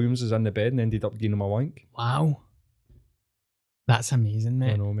 Robbie Williams was in the bed and ended up giving him a wank. Wow. That's amazing, I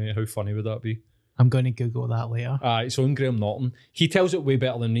mate. know, mate. How funny would that be? I'm going to Google that later. It's on Graham Norton. He tells it way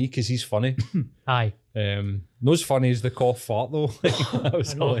better than me because he's funny. Aye. Not as funny as the cough fart though. That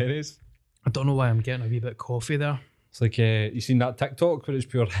was I know. hilarious. I don't know why I'm getting a wee bit of coffee there. It's like, you seen that TikTok where it's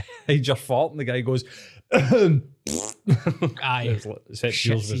pure hide your fart and the guy goes, Aye. It feels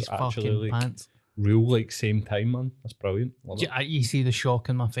Shits was his actually fucking like pants. real, like same time, man. That's brilliant. Love it. You see the shock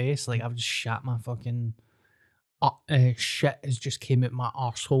in my face? Like, I've just shat my fucking... shit has just came out my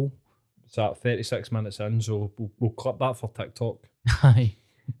arsehole. It's at 36 minutes in, so we'll clip that for TikTok. Aye.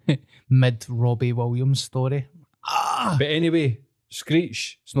 Mid Robbie Williams story. Ah! But anyway,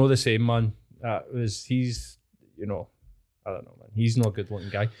 Screech, it's not the same, man. He's, I don't know, man. He's not a good looking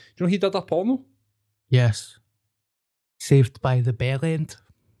guy. Do you know he did a porno? Yes. Saved by the Bell End.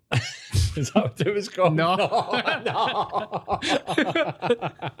 Is that what it was called? No. No.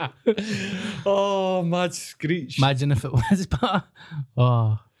 Oh, mad Screech. Imagine if it was, but...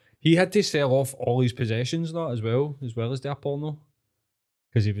 Oh. He had to sell off all his possessions, not as well as the porno.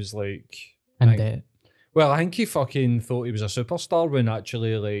 Because he was like... And I think he fucking thought he was a superstar when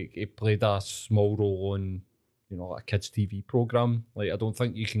actually, like, he played a small role on, like a kids' TV programme. Like, I don't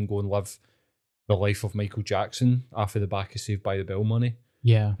think you can go and live the life of Michael Jackson after the back of Saved by the Bell money.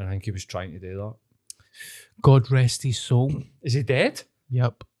 yeah. And I think he was trying to do that. God rest his soul. Is he dead?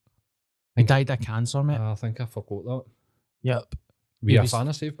 Yep. He died of cancer, mate. I think I forgot that. Yep. Were you a was- fan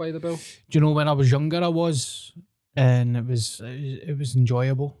of Saved by the Bell? Do you know when I was younger I was, and it was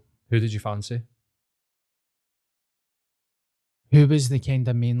enjoyable. Who did you fancy? Who was the kind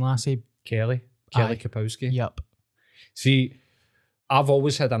of main lassie? Kelly Aye. Kapowski. Yep. See, I've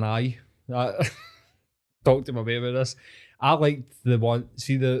always had an eye. Talk to my mate about this. I liked the one.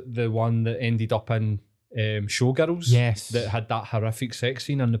 See the one that ended up in Showgirls. Yes. That had that horrific sex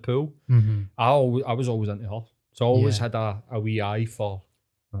scene in the pool. Mm-hmm. I was always into her, so I always Yeah. had a wee eye for,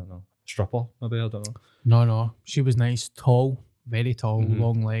 I don't know, stripper maybe, I don't know. No. She was nice, tall, very tall, Mhm.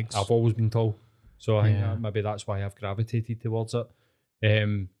 long legs. I've always been tall, so I think Yeah. maybe that's why I've gravitated towards it.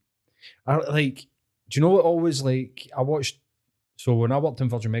 I like. Do you know what? Always like I watched. So when I worked in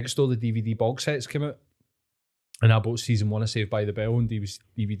Virgin Megastore, the DVD box sets came out, and I bought season 1 of Saved by the Bell and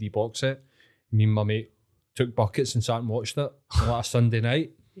DVD box set. Me and my mate took buckets and sat and watched it on like a Sunday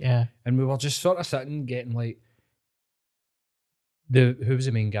night, Yeah. and we were just sort of sitting getting like who was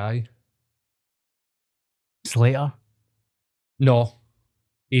the main guy? Slater. No,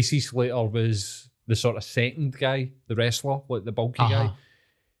 AC Slater was the sort of second guy, the wrestler, like the bulky guy. Uh-huh.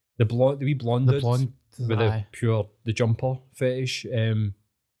 The wee blonde The dude blonde. with Aye. the jumper fetish.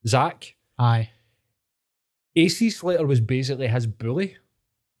 Zach. Aye. AC Slater was basically his bully.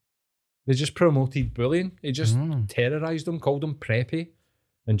 They just promoted bullying. He just terrorised him, called him preppy,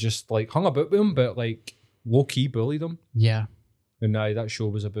 and just like hung about with him, but like low key bullied him. Yeah. And now that show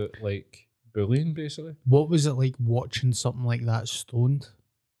was about like bullying, basically. What was it like watching something like that stoned?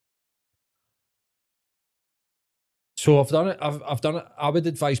 So I've done it. I've done it. I would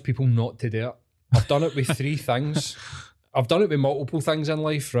advise people not to do it. I've done it with 3 things. I've done it with multiple things in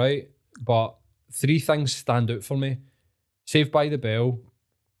life, right? But 3 things stand out for me: Saved by the Bell,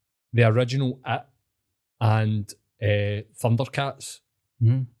 the original It, and Thundercats.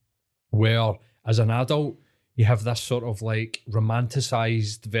 Mm-hmm. Where as an adult, you have this sort of like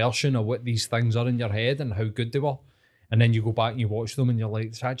romanticized version of what these things are in your head and how good they were. And then you go back and you watch them and you're like,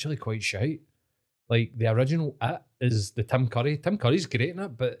 it's actually quite shite. Like the original It is the Tim Curry. Tim Curry's great in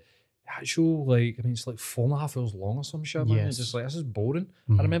it, but the actual, like, I mean, it's like 4.5 hours long or some shit, man. Yes. It's just like, this is boring.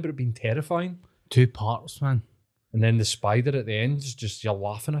 I remember it being terrifying. 2 parts, man. And then the spider at the end is just, you're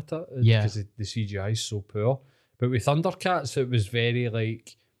laughing at it Yeah. because the CGI is so poor. But with Thundercats, it was very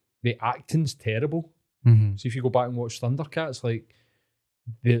like, the acting's terrible. Mm-hmm. So if you go back and watch Thundercats, like,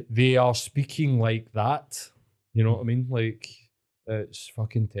 they are speaking like that. You know what I mean? Like, it's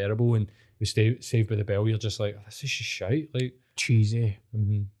fucking terrible. And with Saved by the Bell, you're just like, this is just shite. Like, Cheesy.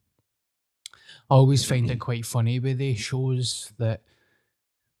 mm-hmm. I always find it quite funny with the shows that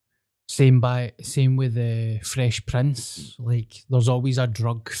same with the Fresh Prince. Like, there's always a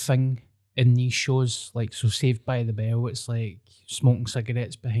drug thing in these shows. Like, so Saved by the Bell, it's like smoking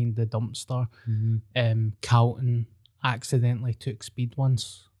cigarettes behind the dumpster. Mm-hmm. Carlton accidentally took speed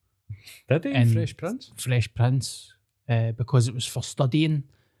once. Did they? And Fresh Prince? Fresh Prince, because it was for studying,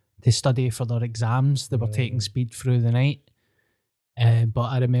 to study for their exams. They were taking speed through the night. But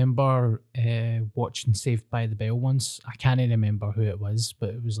I remember watching Saved by the Bell once. I can't remember who it was, but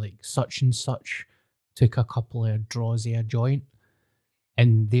it was like such and such took a couple of draws of a joint,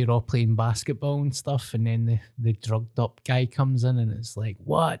 and they're all playing basketball and stuff. And then the drugged up guy comes in, and it's like,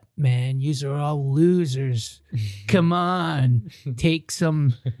 "What, man? Yous are all losers. Come on, take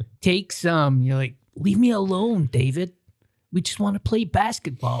some. You're like, leave me alone, David. We just want to play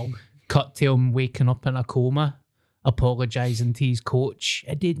basketball." Cut to him waking up in a coma, apologising to his coach.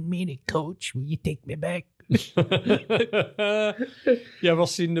 "I didn't mean it, coach. Will you take me back?" You ever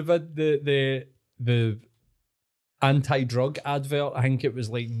seen the anti-drug advert? I think it was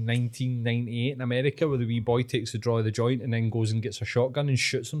like 1998 in America, where the wee boy takes a draw of the joint and then goes and gets a shotgun and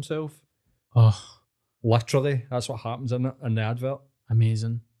shoots himself. Oh, Literally, that's what happens in the advert.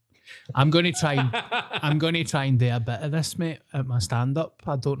 amazing. I'm going to try and do a bit of this, mate, at my stand-up.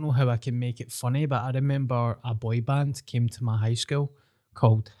 I don't know how I can make it funny, but I remember a boy band came to my high school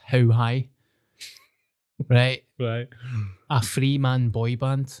called How High. Right? Right. A 3-man boy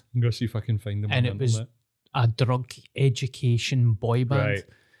band. I'm going to see if I can find them. And on it the was internet. a drug education boy band. Right.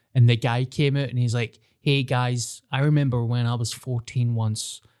 And the guy came out and he's like, "Hey guys, I remember when I was 14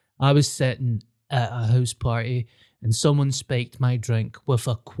 once, I was sitting at a house party and someone spiked my drink with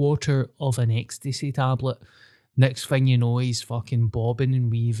a quarter of an ecstasy tablet. Next thing you know, he's fucking bobbing and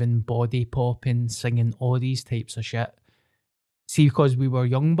weaving, body popping, singing all these types of shit." See, because we were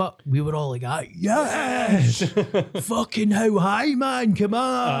young, but we were all like, "Yes! Fucking How High, man, come on!"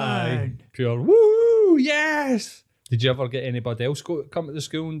 Aye. Pure woo, yes! Did you ever get anybody else come to the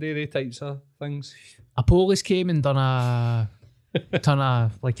school and do the types of things? A police came and done a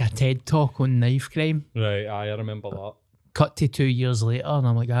like a TED talk on knife crime. Right, I remember that. Cut to 2 years later, and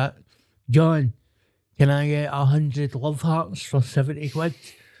I'm like, "John, can I get 100 love hearts for 70 quid?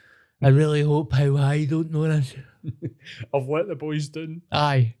 I really hope How High don't know this." I've let the boys down.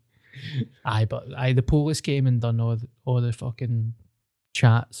 Aye, but the police came and done all the fucking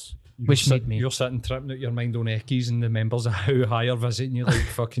chats, which made me. You're sitting tripping out your mind on Eckies, and the members of How High are visiting you like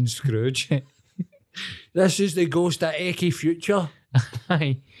fucking Scrooge. "This is the ghost of Ecky Future.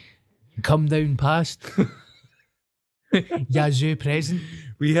 Aye, come down past. Yazoo present.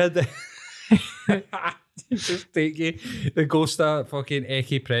 We had the just take you. The ghost of fucking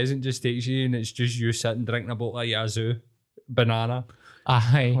Ecky present just takes you, and it's just you sitting drinking a bottle of Yazoo banana.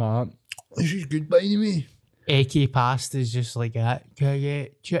 Aye. This is good, by the way. Eki past is just like that. "Can I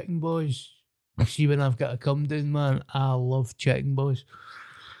get chicken balls? See when I've got to come down, man. I love chicken balls."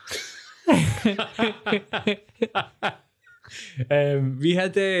 We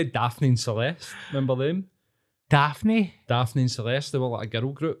had Daphne and Celeste. Remember them? Daphne? Daphne and Celeste. They were like a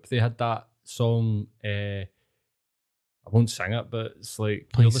girl group. They had that song. I won't sing it, but it's like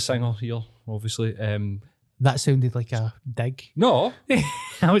you're the Please. singer here, obviously. That sounded like a dig. No,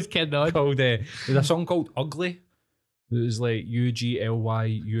 I was kidding on. called there's a song called Ugly. It was like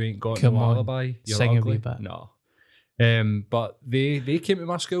UGLY. You ain't got Come no on, alibi. You're sing a ugly. wee bit. No. But they came to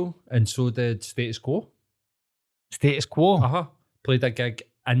my school, and so did Status Quo. Status Quo. Played a gig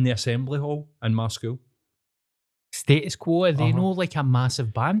in the assembly hall in my school. Status Quo, are they Uh-huh. know like a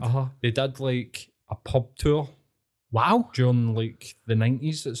massive band? They did like a pub tour Wow. during like the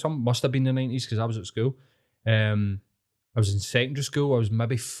 90s. Must have been the 90s because I was at school. I was in secondary school. I was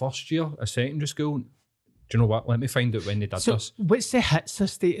maybe first year of secondary school. Do you know what? Let me find out when they did So this. what's the hits of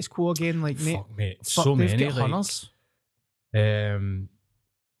Status Quo again? Like, mate, Fuck, mate. fuck, So they've many. got hunters.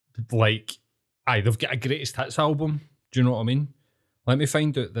 Like, they've got a greatest hits album. Do you know what I mean? Let me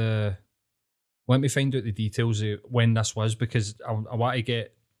find out let me find out the details of when this was, because I want to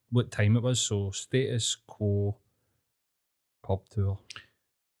get what time it was. So Status Quo pub tour.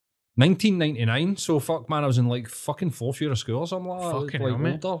 1999. So fuck man, I was in like fucking 4th year of school or something like that. Fucking Like hell,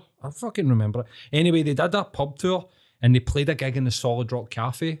 mate. older. I fucking remember it. Anyway, they did a pub tour and they played a gig in the Solid Rock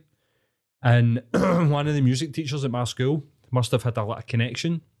Cafe. And one of the music teachers at my school must have had a little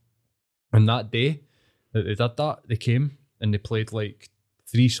connection. And that day that they did that, they came and they played like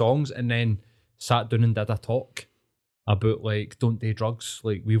 3 songs and then sat down and did a talk about like, don't do drugs.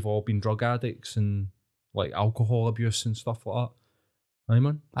 Like, we've all been drug addicts and like alcohol abuse and stuff like that. Aye,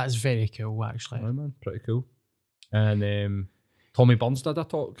 man. That's very cool, actually. Aye, man. Pretty cool. And Tommy Burns did a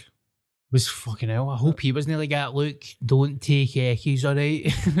talk. Was fucking hell. I hope he wasn't like that. Look, don't take eckies,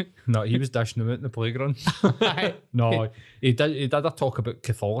 alright? No, he was dishing them out in the playground. No, he did a talk about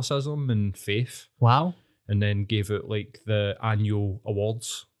Catholicism and faith, Wow. and then gave out like the annual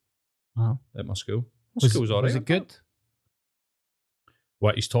awards Wow. at my school. My school's alright. Was it good?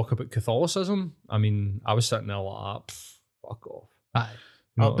 What, he's talk about Catholicism? I mean, I was sitting there like, fuck off. Aye.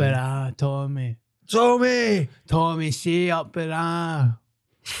 You know Up what I mean? it ah, Tommy. Tommy! Tommy, say up it ah.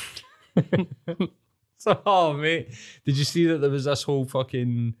 So, oh, mate, did you see that there was this whole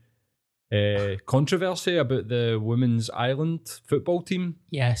fucking controversy about the women's Ireland football team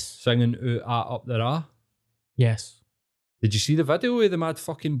Yes. singing Up There Ah? Yes. Did you see the video of the mad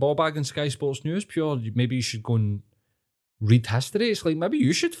fucking ball bag in Sky Sports News? Maybe you should go and read history. It's like, maybe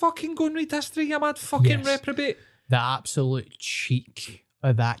you should fucking go and read history, you mad fucking Yes. reprobate. The absolute cheek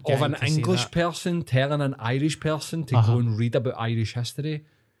of that guy. Of an to say English that. person telling an Irish person to Uh-huh. go and read about Irish history.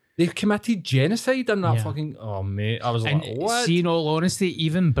 They've committed genocide in that Yeah. fucking... Oh, mate. I was And like, what? see, in all honesty,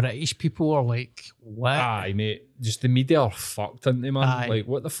 even British people are like, what? Aye, mate. Just the media are fucked, aren't they, man? Aye. Like,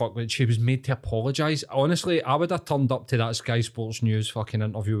 what the fuck? Like, she was made to apologise. Honestly, I would have turned up to that Sky Sports News fucking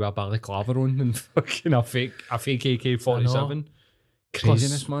interview with a balaclava on and fucking a fake AK-47.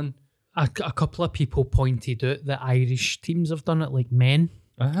 Craziness, man. A couple of people pointed out that Irish teams have done it, like men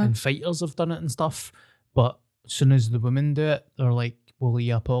and fighters have done it and stuff. But as soon as the women do it, they're like, will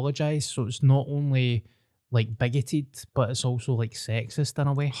you apologise? So it's not only like bigoted, but it's also like sexist in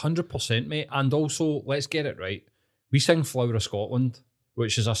a way. 100%, mate. And also, let's get it right. We sing Flower of Scotland,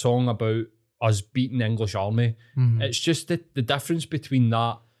 which is a song about us beating the English army. Mhm. It's just the difference between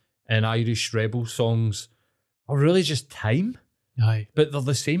that and Irish rebel songs are really just time. Aye. But they're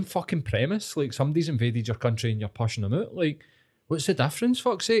the same fucking premise. Like, somebody's invaded your country and you're pushing them out. Like, what's the difference,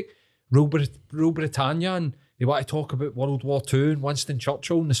 fuck's sake? Rule Britannia, and they want to talk about World War II and Winston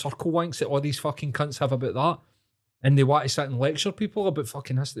Churchill and the circle wanks that all these fucking cunts have about that. And they want to sit and lecture people about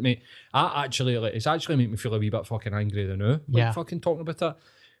fucking history, mate. It's actually made me feel a wee bit fucking angry than now. Yeah. Fucking talking about it.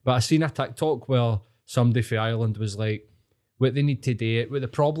 But I seen a TikTok where somebody from Ireland was like, what they need to do, what the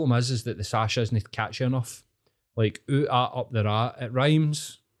problem is that the Sasha isn't catchy enough. Like, up there, it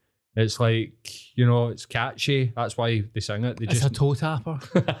rhymes. It's like, you know, it's catchy. That's why they sing it. They It's a toe tapper.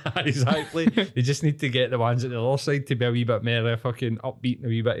 Exactly. They just need to get the ones at the other side to be a wee bit more fucking upbeat and a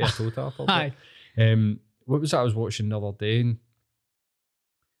wee bit of a toe tapper. Aye. What was that I was watching the other day?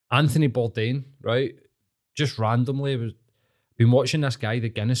 Anthony Bourdain, right? Just randomly, been watching this guy, the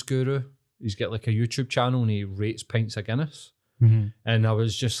Guinness Guru. He's got like a YouTube channel and he rates pints of Guinness. Mm-hmm. And I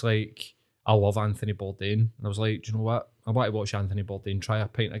was just like, I love Anthony Bourdain. And I was like, do you know what? I want to watch Anthony Bourdain try a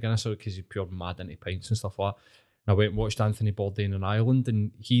pint of Guinness because he's pure mad into pints and stuff like that. And I went and watched Anthony Bourdain in Ireland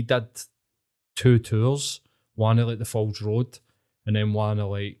and he did 2 tours. One of like the Falls Road and then one of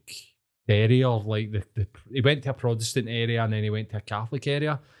like Derry or like he went to a Protestant area and then he went to a Catholic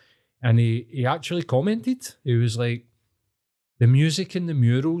area. And he actually commented. He was like, the music and the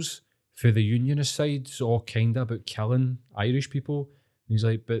murals for the Unionist side is all kind of about killing Irish people. And he's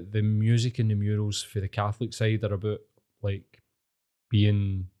like, but the music and the murals for the Catholic side are about like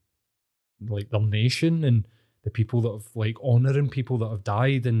being like their nation and the people that have like honouring people that have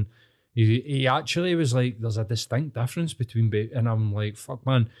died. And he actually was like, there's a distinct difference between and I'm like, fuck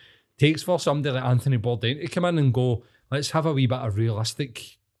man, takes for somebody like Anthony Bourdain to come in and go, let's have a wee bit of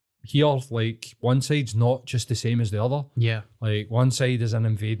realistic here. Like, one side's not just the same as the other. Yeah. Like, one side is an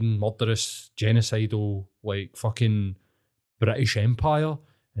invading, murderous, genocidal, like fucking British Empire,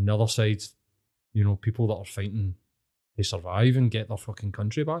 and the other side's, you know, people that are fighting to survive and get their fucking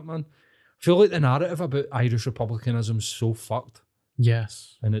country back, man. I feel like the narrative about Irish republicanism is so fucked.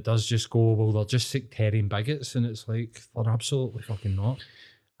 Yes. And it does just go, well, they're just sectarian bigots, and it's like, they're absolutely fucking not.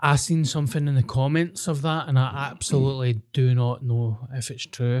 I seen something in the comments of that and I absolutely do not know if it's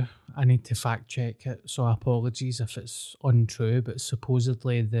true. I need to fact check it, so apologies if it's untrue, but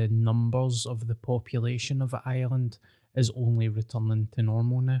supposedly the numbers of the population of Ireland is only returning to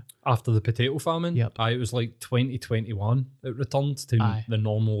normal now. After the potato famine, Yep. it was like 2021. It returned to Aye. the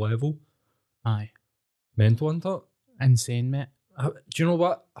normal level. Aye. Mental, isn't it? Insane, mate. Do you know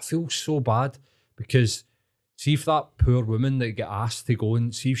what? I feel so bad because see if that poor woman that get asked to go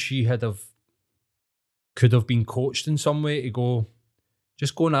and see if she could have been coached in some way to go,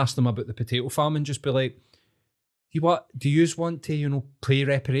 just go and ask them about the potato famine. Just be like, do you want to, pay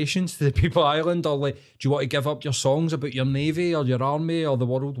reparations to the people of Ireland, or like, do you want to give up your songs about your navy or your army or the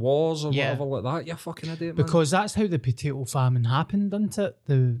world wars or whatever like that? You fucking idiot, man. Because that's how the potato famine happened, didn't it?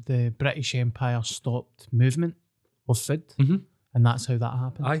 The British Empire stopped movement of food, and that's how that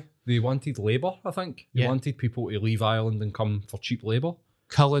happened. Aye, they wanted labour, I think. They Yeah. wanted people to leave Ireland and come for cheap labour.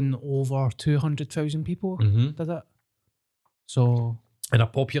 Killing over 200,000 people, did it? So In a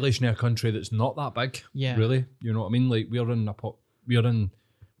population of a country that's not that big, Yeah. really. You know what I mean? Like, we're in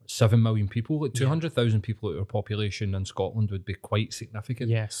 7 million people. Like, 200,000 people out of our population in Scotland would be quite significant.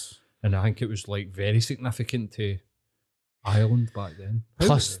 yes. And I think it was, like, very significant to Ireland back then.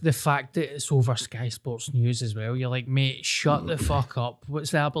 Plus the fact that it's over Sky Sports News as well. You're like, mate, shut the fuck up.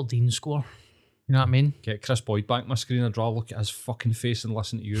 What's the Aberdeen score? You know what I mean? Get Chris Boyd back my screen. I'd rather look at his fucking face and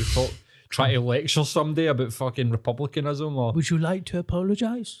listen to you talk. Try to lecture somebody about fucking republicanism or... Would you like to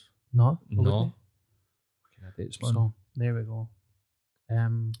apologise? No. No. Fucking idiots, man. So there we go.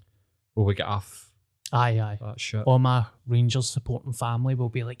 Will we get off Aye. that shit? All my Rangers supporting family will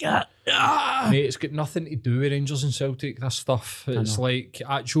be like, Mate, it's got nothing to do with Rangers and Celtic, this stuff. It's know. like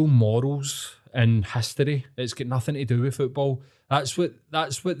actual morals and history. It's got nothing to do with football. That's what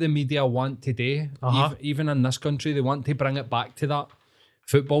the media want today. Even in this country, they want to bring it back to that.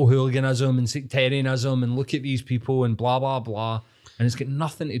 Football hooliganism and sectarianism and look at these people and blah, blah, blah. And it's got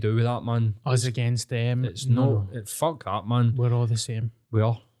nothing to do with that, man. us against them. It's no. fuck that, man. We're all the same. We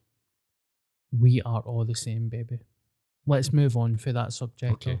are. We are all the same, baby. Let's move on for that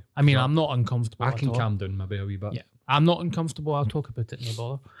subject. Okay. Though. I mean, Yeah. I'm not uncomfortable. I at can all. calm down maybe a wee bit. Yeah, I'm not uncomfortable. I'll talk about it,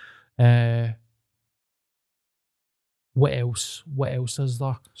 no bother. What else? What else is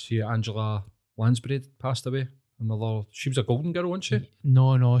there? See, Angela Lansbury passed away. She was a Golden Girl, wasn't she?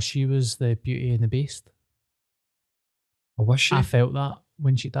 No, she was the Beauty and the Beast. Oh, was she? I felt that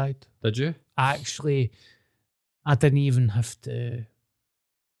when she died. Did you? Actually, I didn't even have to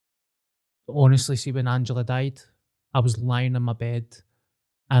honestly see when Angela died. I was lying in my bed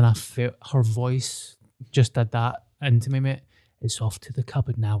and I felt her voice just did that into me, mate. It's off to the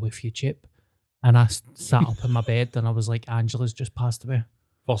cupboard now with you, Chip. And I sat up in my bed and I was like, Angela's just passed away.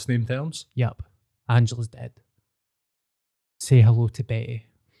 First name terms? Yep, Angela's dead. Say hello to Betty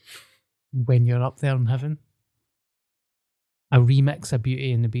when you're up there in heaven. A remix of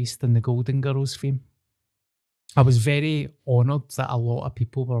Beauty and the Beast and the Golden Girls theme. I was very honoured that a lot of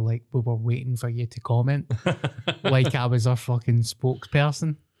people were like, we were waiting for you to comment. Like I was a fucking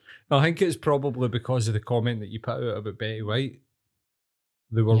spokesperson. I think it's probably because of the comment that you put out about Betty White.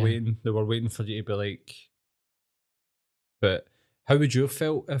 They were waiting. They were waiting for you to be like. But how would you have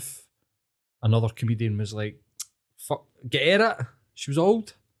felt if another comedian was like, "Fuck, get her it"? She was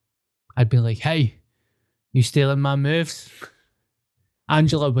old. I'd be like, hey, you stealing my moves?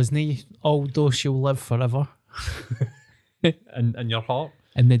 Angela wasn't old though, she'll live forever. in your heart.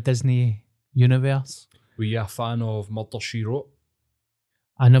 In the Disney universe. Were you a fan of Murder, She Wrote?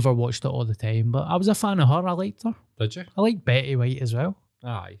 I never watched it all the time, but I was a fan of her. I liked her. Did you? I liked Betty White as well.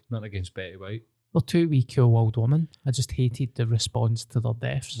 Aye, not against Betty White. They're two wee cool old women. I just hated the response to their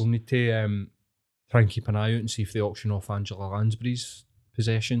deaths. We'll need to try and keep an eye out and see if they auction off Angela Lansbury's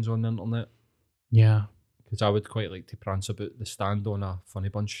possessions on the internet. Yeah. Because I would quite like to prance about the stand on a Funny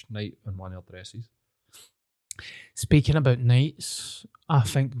Bunch night on one of her dresses. Speaking about nights, I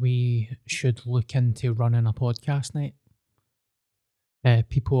think we should look into running a podcast night.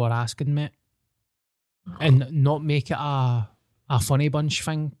 People are asking me. And not make it a Funny Bunch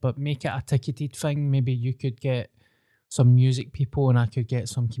thing, but make it a ticketed thing. Maybe you could get some music people and I could get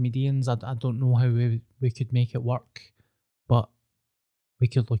some comedians. I don't know how we could make it work, but we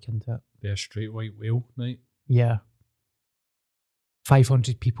could look into it. Be a straight white whale night. Yeah.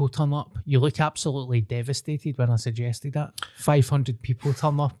 500 people turn up. You look absolutely devastated when I suggested that. 500 people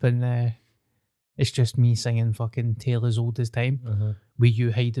turn up and it's just me singing fucking Tale as Old as Time with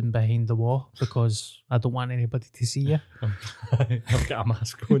you hiding behind the wall because I don't want anybody to see you. I've got a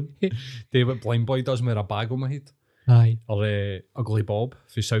mask on. Do what Blind Boy does with a bag on my head. Aye. Or Ugly Bob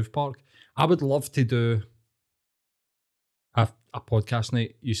for South Park. I would love to do a podcast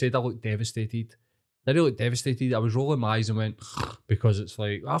night. You said I looked devastated. Did I look devastated? I was rolling my eyes and went, because it's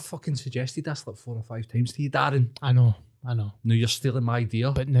like, I fucking suggested this like 4 or 5 times to you, Darren. I know. No, you're stealing my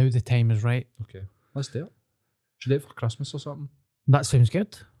idea. But now the time is right. Okay, let's do it. Should do it for Christmas or something. That sounds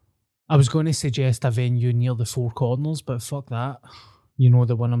good. I was going to suggest a venue near the Four Corners, but fuck that. You know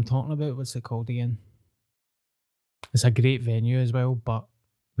the one I'm talking about? What's it called again? It's a great venue as well, but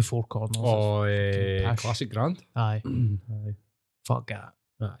the Four Corners. Oh, fucking pish. Classic Grand. Aye. Aye. Fuck that.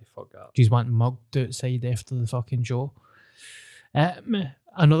 Aye, fuck that. She's wanting mugged outside after the fucking show.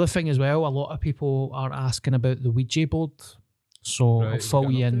 Another thing as well, a lot of people are asking about the Ouija board. So Right, I'll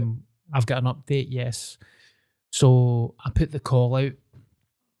fill you you got an in. I've got an update, yes. So I put the call out.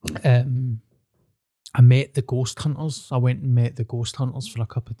 I met the Ghost Hunters. I went and met the Ghost Hunters for a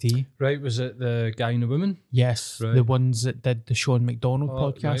cup of tea. Right, was it the guy and the woman? Yes, Right. the ones that did the Sean McDonald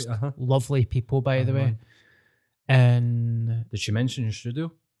Oh, podcast. right, uh-huh. Lovely people, by the way. Uh-huh. And Did she mention your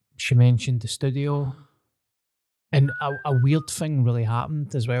studio? she mentioned the studio. And a weird thing really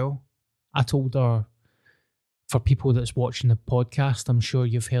happened as well. I told her, for people that's watching the podcast, I'm sure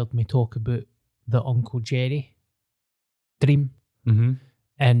you've heard me talk about the Uncle Jerry dream. Mm-hmm.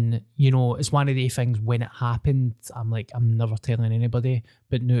 And, you know, it's one of the things when it happened, I'm like, I'm never telling anybody.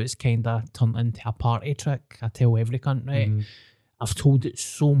 But now it's kind of turned into a party trick. I tell every cunt, right? Mm-hmm. I've told it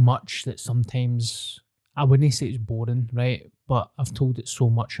so much that sometimes, I wouldn't say it's boring, right? But I've told it so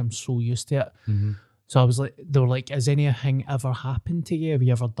much, I'm so used to it. Mm-hmm. So I was like, they were like, has anything ever happened to you? Have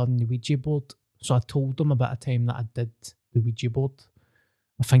you ever done the Ouija board? So I told them about a time that I did the Ouija board.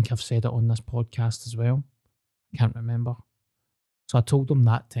 I think I've said it on this podcast as well. I can't remember. So I told them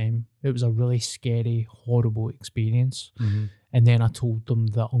that time. It was a really scary, horrible experience. Mm-hmm. And then I told them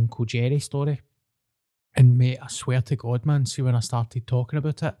the Uncle Jerry story. And mate, I swear to God, man, see when I started talking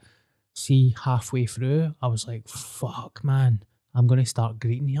about it, see halfway through, I was like, fuck, man, I'm going to start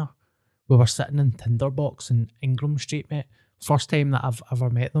greeting here. We were sitting in Tinderbox in Ingram Street, mate. First time that I've ever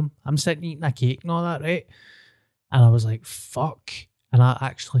met them. I'm sitting eating a cake and all that, right? And I was like, fuck. And I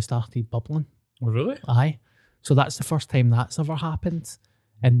actually started bubbling. Oh, really? Aye. So that's the first time that's ever happened.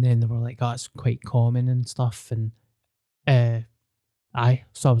 And then they were like, oh, it's quite common and stuff. And aye.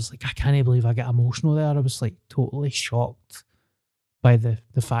 So I was like, I can't believe I get emotional there. I was like totally shocked by the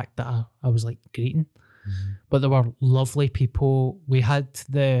fact that I was like greeting. Mm-hmm. But there were lovely people. We had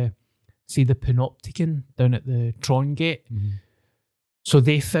the Panopticon down at the Tron Gate. Mm-hmm. So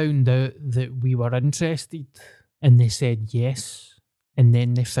they found out that we were interested and they said yes. And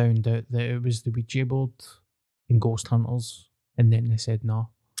then they found out that it was the Ouija board and Ghost Hunters. And then they said no.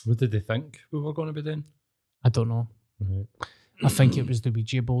 What did they think we were going to be doing? I don't know. Right. I think it was the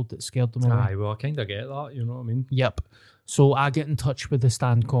Ouija board that scared them away. Aye, well, I kind of get that, you know what I mean? Yep. So I get in touch with the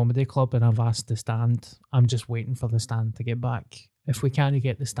Stand Comedy Club and I've asked the Stand. I'm just waiting for the Stand to get back. If we can't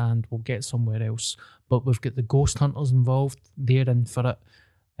get the Stand, we'll get somewhere else. But we've got the Ghost Hunters involved. They're in for it.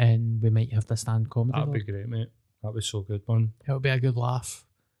 And we might have the Stand Comedy That'd Club. be great, mate. That was so good, man. It'll be a good laugh.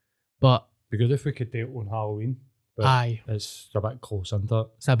 But Be good if we could do it on Halloween. But aye, it's a bit close, isn't it?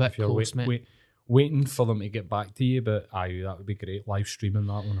 it's a bit If you're close, mate. waiting for them to get back to you, but aye, that would be great. Live streaming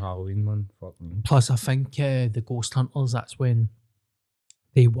that on Halloween, man. Fuck me. Plus, I think the Ghost Hunters, that's when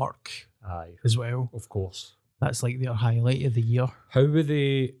they work Aye, as well. of course. That's like their highlight of the year. How were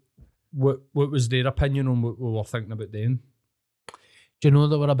they? What was their opinion on what we were thinking about them? Do you know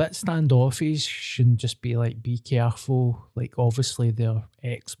they were a bit standoffish and just be like, be careful. Like, obviously, they're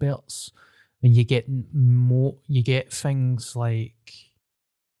experts. And you get things like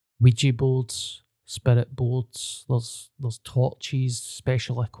Ouija boards, spirit boards, there's torches,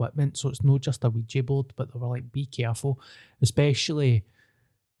 special equipment. So it's not just a Ouija board, but they were like, be careful. Especially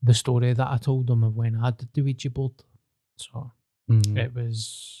the story that I told them of when I did the Ouija board. So it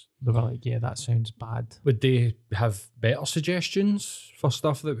was, they were like, yeah, that sounds bad. Would they have better suggestions for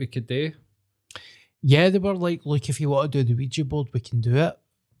stuff that we could do? Yeah, they were like, look, if you want to do the Ouija board, we can do it.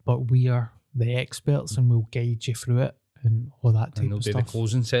 But we are the experts and we'll guide you through it and all that type And they'll of do the stuff.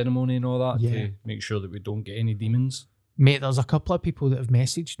 closing ceremony and all that Yeah. to make sure that we don't get any demons. Mate, there's a couple of people that have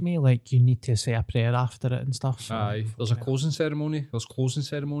messaged me, like, you need to say a prayer after it and stuff. Aye, there's a closing ceremony. There's closing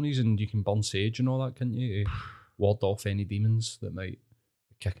ceremonies, and you can burn sage and all that, can't you? To ward off any demons that might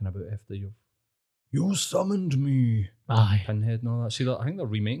be kicking about after you. You summoned me. Aye. Pinhead and all that. See, I think they're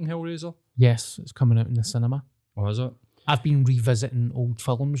remaking Hellraiser. Yes, it's coming out in the cinema. Oh, is it? I've been revisiting old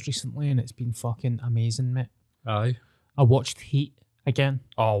films recently and it's been fucking amazing, mate. Aye. I watched Heat again.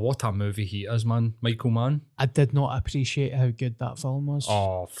 Oh, what a movie he is, man. Michael Mann. I did not appreciate how good that film was.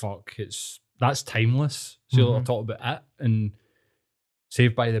 Oh, fuck. That's timeless. So I talk about it and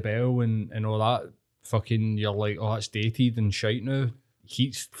Saved by the Bell and all that. Fucking, you're like, oh, it's dated and shite now.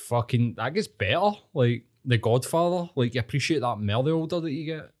 Heat's fucking, that gets better. Like, The Godfather. Like, you appreciate that more the older that you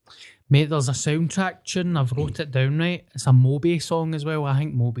get. Mate, there's a soundtrack tune. I've wrote it down, right? It's a Moby song as well. I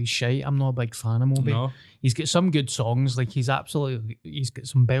think Moby's shite. I'm not a big fan of Moby. No. He's got some good songs. Like, he's got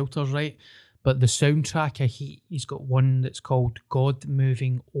some belters, right? But the soundtrack, he's got one that's called God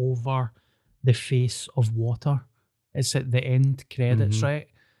Moving Over the Face of Water. It's at the end credits, right?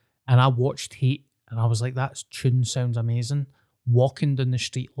 And I watched Heat and I was like, that tune sounds amazing. Walking down the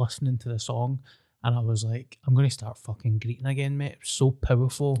street listening to the song, and I was like, I'm going to start fucking greeting again, mate. It's so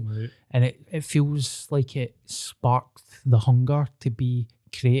powerful. Right. And it feels like it sparked the hunger to be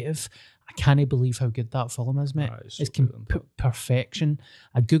creative. I can't believe how good that film is, mate. It's so It's good, perfection.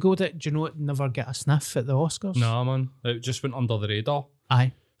 I googled it. Do you know it never get a sniff at the Oscars? Nah, man. It just went under the radar.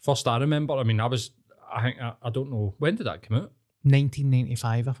 Aye. First I remember, I don't know, when did that come out?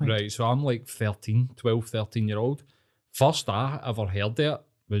 1995, I think. Right, so I'm like 13-year-old. First I ever heard it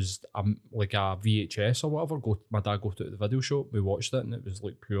was like a VHS or whatever. My dad go to the video shop, we watched it, and it was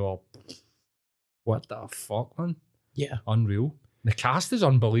like pure, what the fuck, man? Yeah. Unreal. The cast is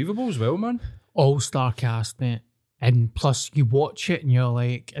unbelievable as well, man. All-star cast, mate. And plus, you watch it and you're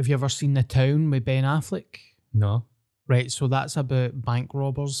like, have you ever seen The Town with Ben Affleck? No. Right, so that's about bank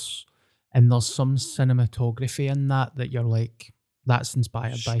robbers, and there's some cinematography in that you're like, that's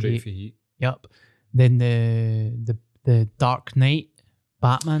inspired by Straight Heat. for Heat. Yep. Then the Dark Knight,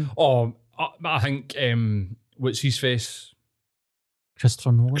 Batman, Oh, I think, what's his face?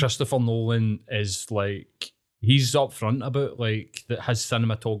 Christopher Nolan. Christopher Nolan is like, he's up front about like that his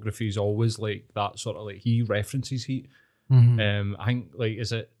cinematography is always like that sort of like, he references Heat. Mhm. I think like,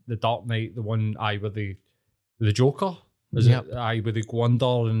 is it the Dark Knight, the one with the Joker? Is Yep. it with the go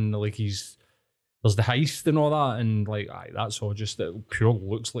under and like there's the heist and all that, and like that's all just, it pure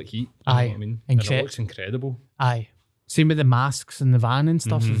looks like Heat. You know what I mean? And it looks incredible. Aye. Same with the masks and the van and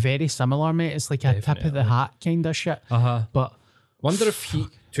stuff. Very similar, mate. It's like a tip of the Definitely. hat kind of shit. But Wonder if Heat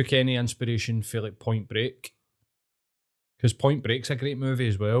took any inspiration for like Point Break, because Point Break's a great movie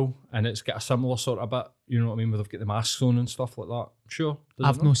as well, and it's got a similar sort of bit. You know what I mean? Where they've got the masks on and stuff like that. Sure. Does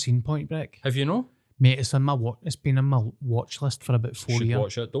I've it no not? seen Point Break. Have you no? Mate, it's been in my watch list for about 4 Should years.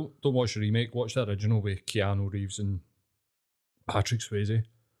 watch it. Don't watch the remake. Watch the original with Keanu Reeves and Patrick Swayze.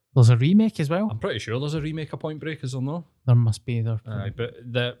 There's a remake as well. I'm pretty sure there's a remake of Point Break, is there no? There must be there. But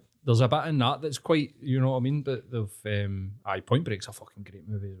there's a bit in that that's quite, you know what I mean? But they've Point Break's a fucking great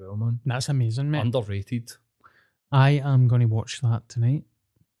movie as well, man. That's amazing, mate. Underrated. I am going to watch that tonight.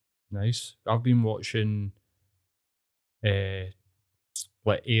 Nice. I've been watching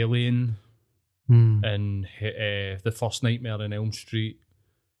like Alien and the first Nightmare on Elm Street.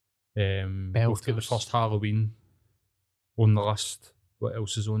 We've got the Belters. first Halloween on the list. What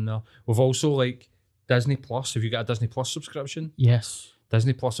else is on there? We've also like Disney Plus. Have you got a Disney Plus subscription? Yes.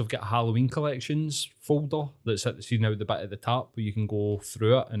 Disney Plus have got a Halloween collections folder that's at see now the bit at the top where you can go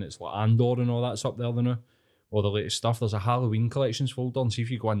through it, and it's like Andor and all that's up there now. All the latest stuff. There's a Halloween collections folder, and see if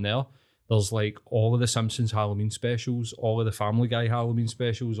you go in there, there's like all of the Simpsons Halloween specials, all of the Family Guy Halloween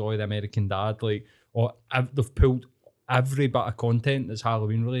specials, all of the American Dad, like they've pulled every bit of content that's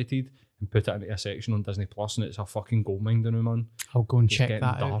Halloween related and put it into a section on Disney Plus, and it's a fucking goldmine, you know, man. I'll go and It's check getting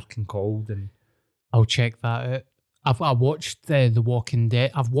that out. dark and cold, and I'll check that out. I watched The Walking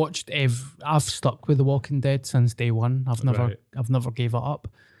Dead. I've stuck with The Walking Dead since day one. I've never gave it up.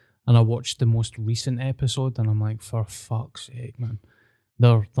 And I watched the most recent episode, and I'm like, for fuck's sake, man.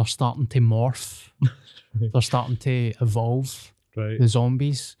 They're starting to morph. They're starting to evolve, right. the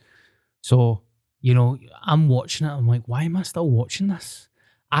zombies. So, you know, I'm watching it. I'm like, why am I still watching this?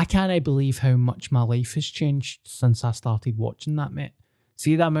 I can't believe how much my life has changed since I started watching that, mate.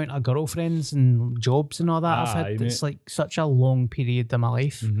 See the amount of girlfriends and jobs and all that I've had. Aye, It's like such a long period in my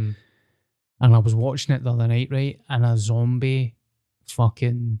life. Mm-hmm. And I was watching it the other night, right? And a zombie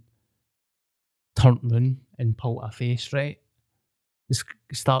fucking turned round and pulled a face, right? It's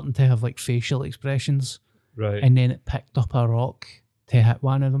starting to have like facial expressions. Right. And then it picked up a rock to hit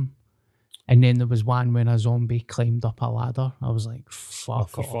one of them. And then there was one when a zombie climbed up a ladder. I was like, fuck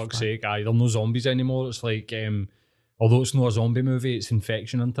For off, fuck's man. sake, aye, there are no zombies anymore. It's like, although it's not a zombie movie, it's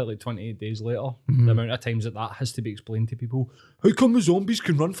infection until like 28 days later. Mhm. The amount of times that has to be explained to people. How come the zombies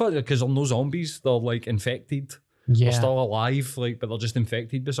can run faster? Because they're no zombies. They're like infected. Yeah. They're still alive, like, but they're just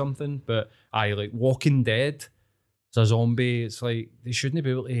infected by something. But aye, like Walking Dead, it's a zombie. It's like they shouldn't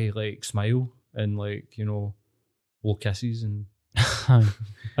be able to like smile and like, you know, blow kisses and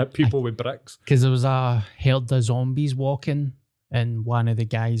at people with bricks. Because there was a herd of zombies walking, and one of the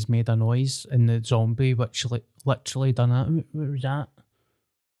guys made a noise, and the zombie, which literally done it. What was that?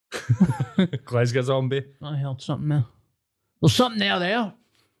 Glasgow zombie. I heard something there. There's something there.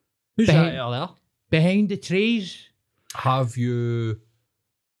 Who's Behind- that there? Behind the trees. Have you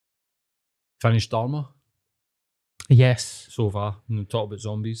Finished Dharma Yes. so far. And talk about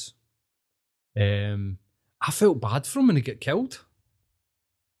zombies. I felt bad for him when he got killed.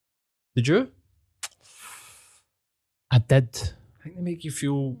 Did you? I did. I think they make you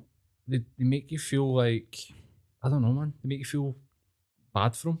feel. They make you feel like, I don't know, man. They make you feel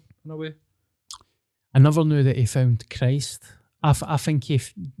bad for him in a way. I never knew that he found Christ. I think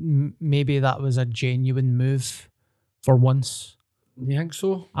maybe that was a genuine move for once. You think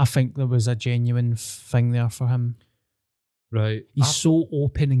so? I think there was a genuine thing there for him. Right. He's so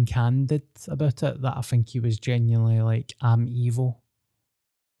open and candid about it that I think he was genuinely like, I'm evil.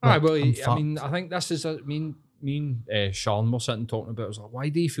 Like, well, I'm I mean, fucked. I think this is me and Sean were sitting talking about it. I was like, why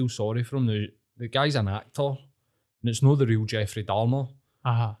do you feel sorry for him? The guy's an actor, and it's not the real Jeffrey Dahmer.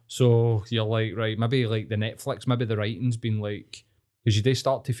 So you're like, right, maybe like the Netflix, maybe the writing's been like, because you do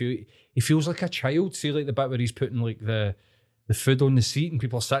start to feel, he feels like a child. See, like the bit where he's putting like the food on the seat and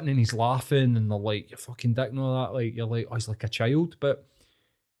people are sitting and he's laughing and they're like, you're fucking dick and all that. Like, you're like, oh, he's like a child. But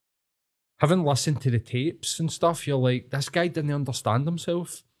having listened to the tapes and stuff, you're like, this guy didn't understand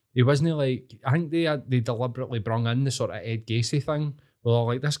himself. He wasn't like, I think they deliberately brung in the sort of Ed Gacy thing. Well,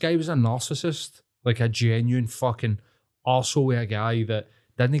 like, this guy was a narcissist, like a genuine fucking arsehole, a guy that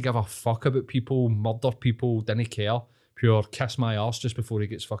didn't give a fuck about people, murder people, didn't care. Pure kiss my arse just before he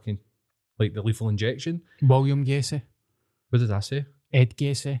gets fucking, like, the lethal injection. William Gacy. What did I say? Ed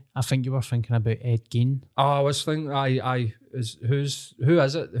Gacy. I think you were thinking about Ed Gein. Oh, I was thinking, who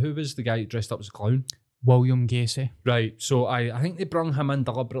is it? Who was the guy dressed up as a clown? William Gacy. Right, so I think they brung him in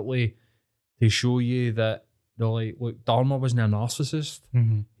deliberately to show you that they're like, look, Dharma wasn't a narcissist.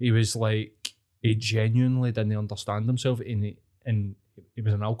 Mm-hmm. He was like, he genuinely didn't understand himself, and he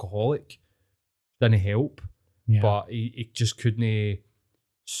was an alcoholic. Didn't help, but he just couldn't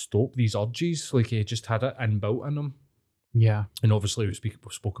stop these urges. Like, he just had it inbuilt in him. Yeah. And obviously we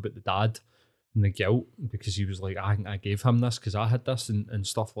spoke about the dad and the guilt, because he was like, I gave him this because I had this and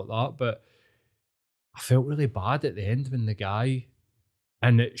stuff like that. But I felt really bad at the end when the guy,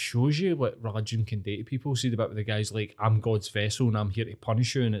 and it shows you what religion can do to people. See the bit where the guy's like, I'm God's vessel and I'm here to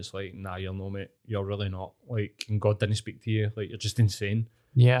punish you. And it's like, nah, you're no, mate. You're really not. Like, and God didn't speak to you. Like, you're just insane.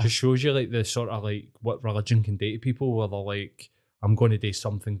 Yeah. Just shows you like the sort of like what religion can do to people, where they're like, I'm going to do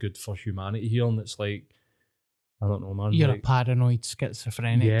something good for humanity here. And it's like, I don't know, man. You're like, a paranoid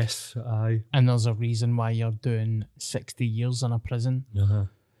schizophrenic. Yes, aye. And there's a reason why you're doing 60 years in a prison. Uh-huh.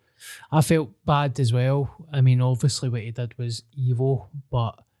 I felt bad as well. I mean, obviously what he did was evil,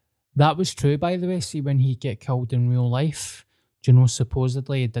 but that was true, by the way. See, when he get killed in real life, do you know,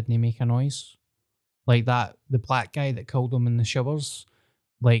 supposedly he didn't make a noise. Like that, the black guy that killed him in the showers,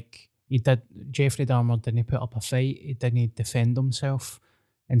 like Jeffrey Dahmer didn't put up a fight. He didn't defend himself.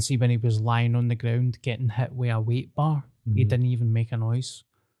 And see, when he was lying on the ground getting hit with a weight bar, he didn't even make a noise.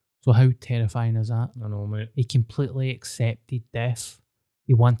 So how terrifying is that? I know, mate. He completely accepted death.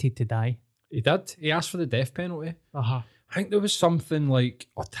 He wanted to die. He did. He asked for the death penalty. Uh-huh. I think there was something like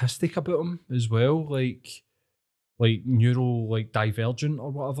autistic about him as well, like neuro, like divergent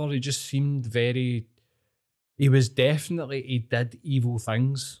or whatever. He just seemed very. He did evil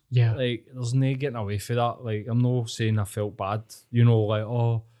things. Yeah. Like, there's no getting away from that. Like, I'm not saying I felt bad, you know, like,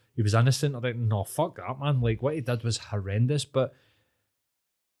 oh, he was innocent. I think, no, fuck that, man. Like, what he did was horrendous, but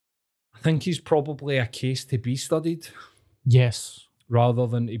I think he's probably a case to be studied. Yes. Rather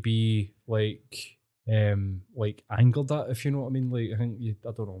than to be like angered at, if you know what I mean. Like, I think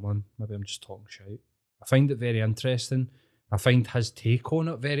I don't know, man. Maybe I'm just talking shit. I find it very interesting. I find his take on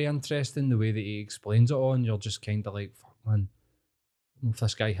it very interesting, the way that he explains it all, and you're just kind of like, fuck, man, I don't know if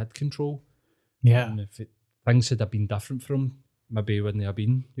this guy had control. Yeah. And if things had been different for him, maybe he wouldn't have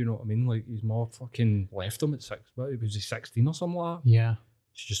been, you know what I mean? Like, he's more fucking left him at 6. What, was he 16 or something like that? Yeah.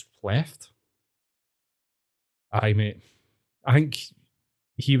 He's just left. Aye, mate. I think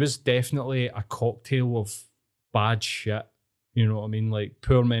he was definitely a cocktail of bad shit, you know what I mean? Like,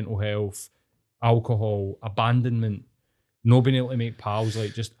 poor mental health, alcohol, abandonment, not being able to make pals,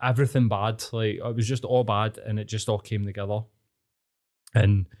 like, just everything bad. Like, it was just all bad, and it just all came together.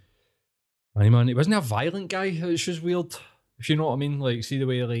 And I man, he wasn't a violent guy. It's just weird, if you know what I mean. Like, see the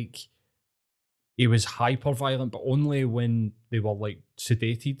way, like, he was hyper violent, but only when they were like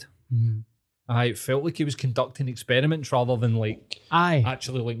sedated. I felt like he was conducting experiments rather than like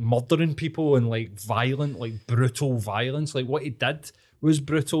actually like murdering people and like violent, like brutal violence. Like, what he did was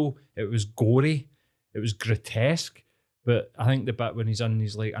brutal. It was gory. It was grotesque. But I think the bit when he's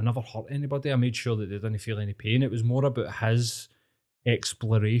like, I never hurt anybody. I made sure that they didn't feel any pain. It was more about his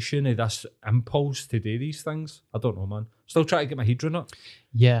exploration of this impulse to do these things. I don't know, man. Still trying to get my head around it.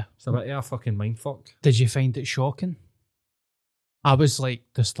 Yeah. It's a bit of a fucking mindfuck. Did you find it shocking? I was like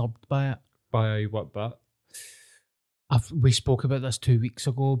disturbed by it. By what bit? We spoke about this 2 weeks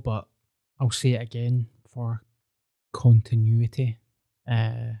ago, but I'll say it again for continuity.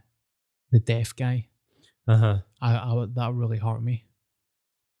 The deaf guy. Uh-huh. I that really hurt me.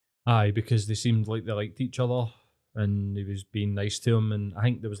 Aye, because they seemed like they liked each other and he was being nice to him, and I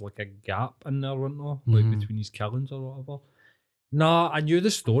think there was like a gap in there, wasn't there? Like between his killings or whatever. Nah, I knew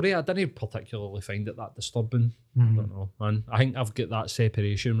the story. I didn't particularly find it that disturbing. I don't know, man. I think I've got that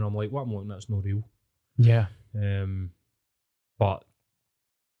separation where I'm like, what I'm looking at's not real. Yeah. But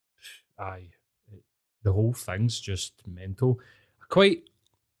the whole thing's just mental. The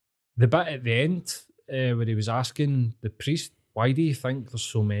bit at the end where he was asking the priest, why do you think there's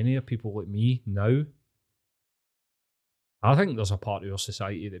so many of people like me now? I think there's a part of your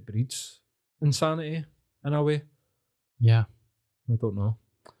society that breeds insanity in a way. Yeah. I don't know.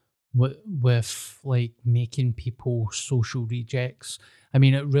 With like making people social rejects. I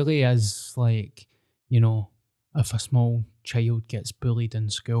mean, it really is like, if a small child gets bullied in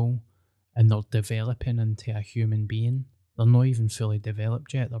school and they're developing into a human being, they're not even fully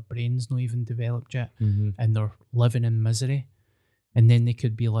developed yet. Their brain's not even developed yet. And they're living in misery. And then they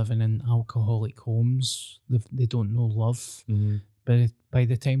could be living in alcoholic homes. They don't know love. But by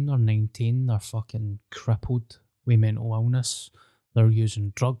the time they're 19, they're fucking crippled with mental illness. They're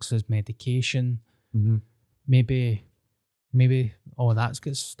using drugs as medication. Maybe all that's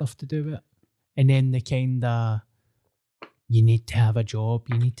got stuff to do with it. And then they kind of, you need to have a job,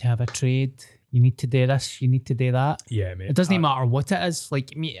 you need to have a trade, you need to do this, you need to do that. Yeah, mate. It doesn't even matter what it is.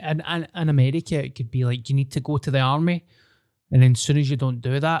 Like me in America, it could be like you need to go to the army, and then as soon as you don't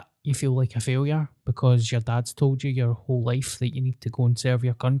do that, you feel like a failure because your dad's told you your whole life that you need to go and serve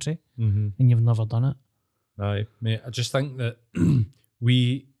your country, and you've never done it. Aye, mate. I just think that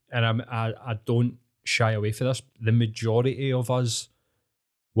I don't shy away from this. The majority of us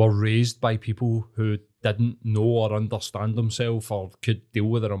were raised by people who didn't know or understand themselves or could deal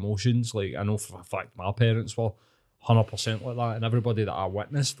with their emotions. Like, I know for a fact my parents were 100% like that, and everybody that I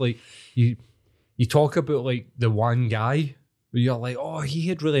witnessed, like, you talk about like the one guy where you're like, oh, he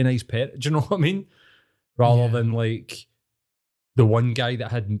had really nice parents. Do you know what I mean? Rather than like the one guy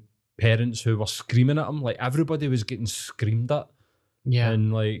that had parents who were screaming at him. Like, everybody was getting screamed at. Yeah.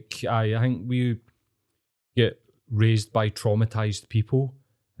 And like, I think we get raised by traumatized people,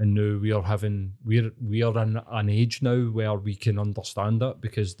 and now we are in an age now where we can understand it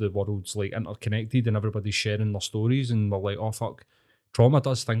because the world's like interconnected and everybody's sharing their stories, and we're like, oh fuck, trauma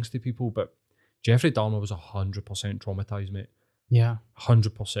does things to people. But Jeffrey Dahmer was 100% traumatized, mate. Yeah.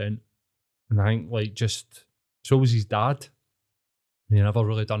 100%. And I think like so was his dad. He never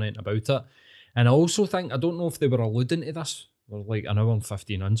really done anything about it. And I also think, I don't know if they were alluding to this. We're like an hour and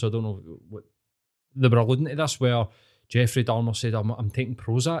 15 in, so I don't know what they were alluding to this, where Jeffrey Dahmer said, I'm taking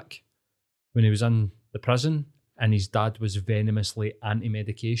Prozac when he was in the prison, and his dad was venomously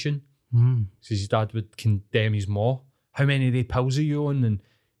anti-medication. So his dad would condemn his ma. How many of the pills are you on? And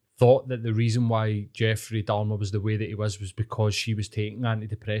thought that the reason why Jeffrey Dahmer was the way that he was because she was taking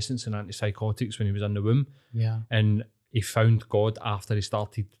antidepressants and antipsychotics when he was in the womb. Yeah. And he found God after he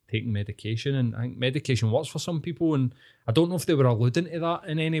started taking medication. And I think medication works for some people, and I don't know if they were alluding to that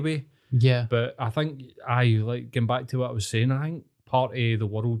in any way. Yeah. But I think, getting back to what I was saying, I think part of the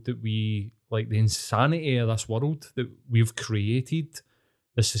world that we, like the insanity of this world that we've created,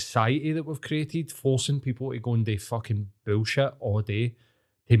 the society that we've created, forcing people to go and do fucking bullshit all day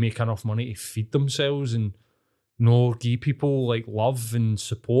to make enough money to feed themselves, and give people like love and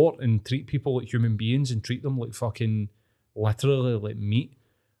support and treat people like human beings and treat them like fucking literally like meat.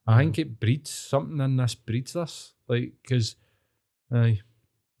 I think it breeds something in this, like, because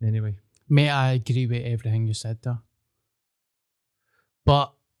anyway. Mate, I agree with everything you said there.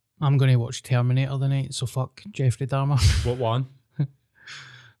 But I'm going to watch Terminator tonight, so fuck Jeffrey Dahmer. What one?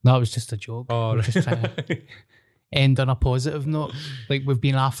 That was just a joke. Oh, I'm just trying to end on a positive note. Like, we've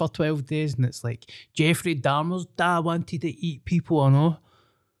been off for 12 days and it's like, Jeffrey Dahmer's dad wanted to eat people or no?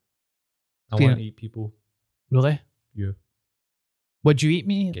 I want to eat people. Really? You. Would you eat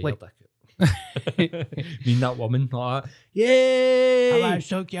me? Get like, your dick. Mean that woman like that. Yay! I want to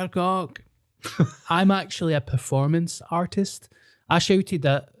suck your cock. I'm actually a performance artist. I shouted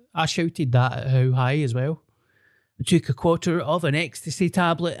that at How High as well. I took a quarter of an ecstasy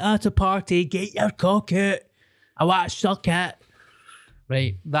tablet at a party. Get your cock out. I want to suck it.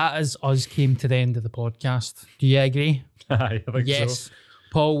 Right, that is us came to the end of the podcast. Do you agree? I think yes. so.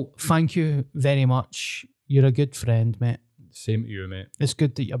 Paul, thank you very much. You're a good friend, mate. Same to you, mate. It's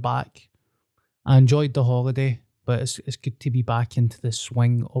good that you're back. I enjoyed the holiday, but it's good to be back into the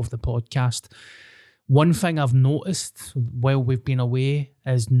swing of the podcast. One thing I've noticed while we've been away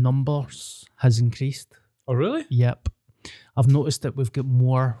is numbers has increased. Oh, really? Yep. I've noticed that we've got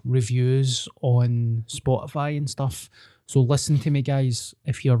more reviews on Spotify and stuff. So listen to me, guys.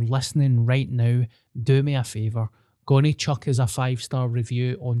 If you're listening right now, do me a favour. Go and chuck us a 5-star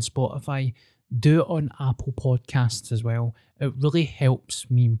review on Spotify. Do it on Apple Podcasts as well. It really helps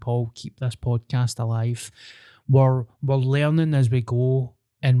me and Paul keep this podcast alive. We're learning as we go,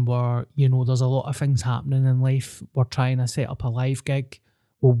 and there's a lot of things happening in life. We're trying to set up a live gig.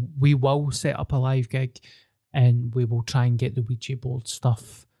 Well, we will set up a live gig, and we will try and get the Ouija board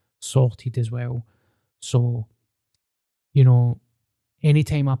stuff sorted as well. So,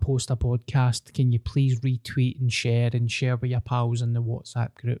 anytime I post a podcast, can you please retweet and share with your pals in the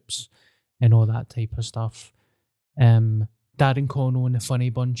WhatsApp groups and all that type of stuff. Darren Connell and the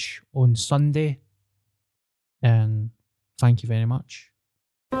Funny Bunch on Sunday. And thank you very much.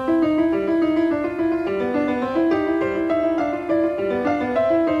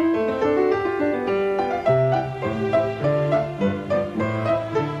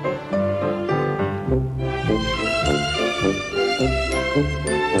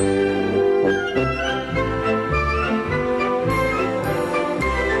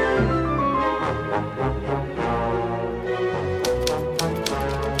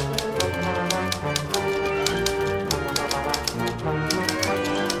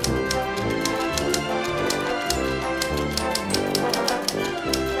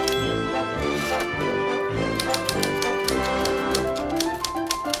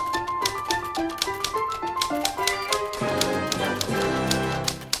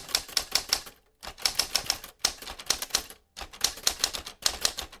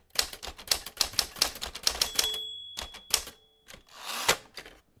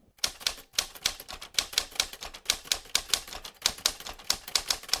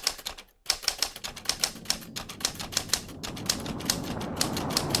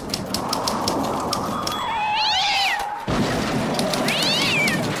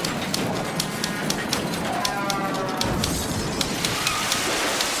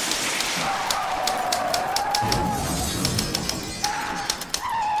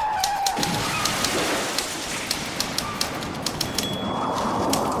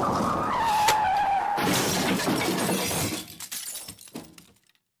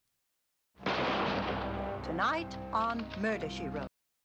 Tonight on Murder, She Wrote.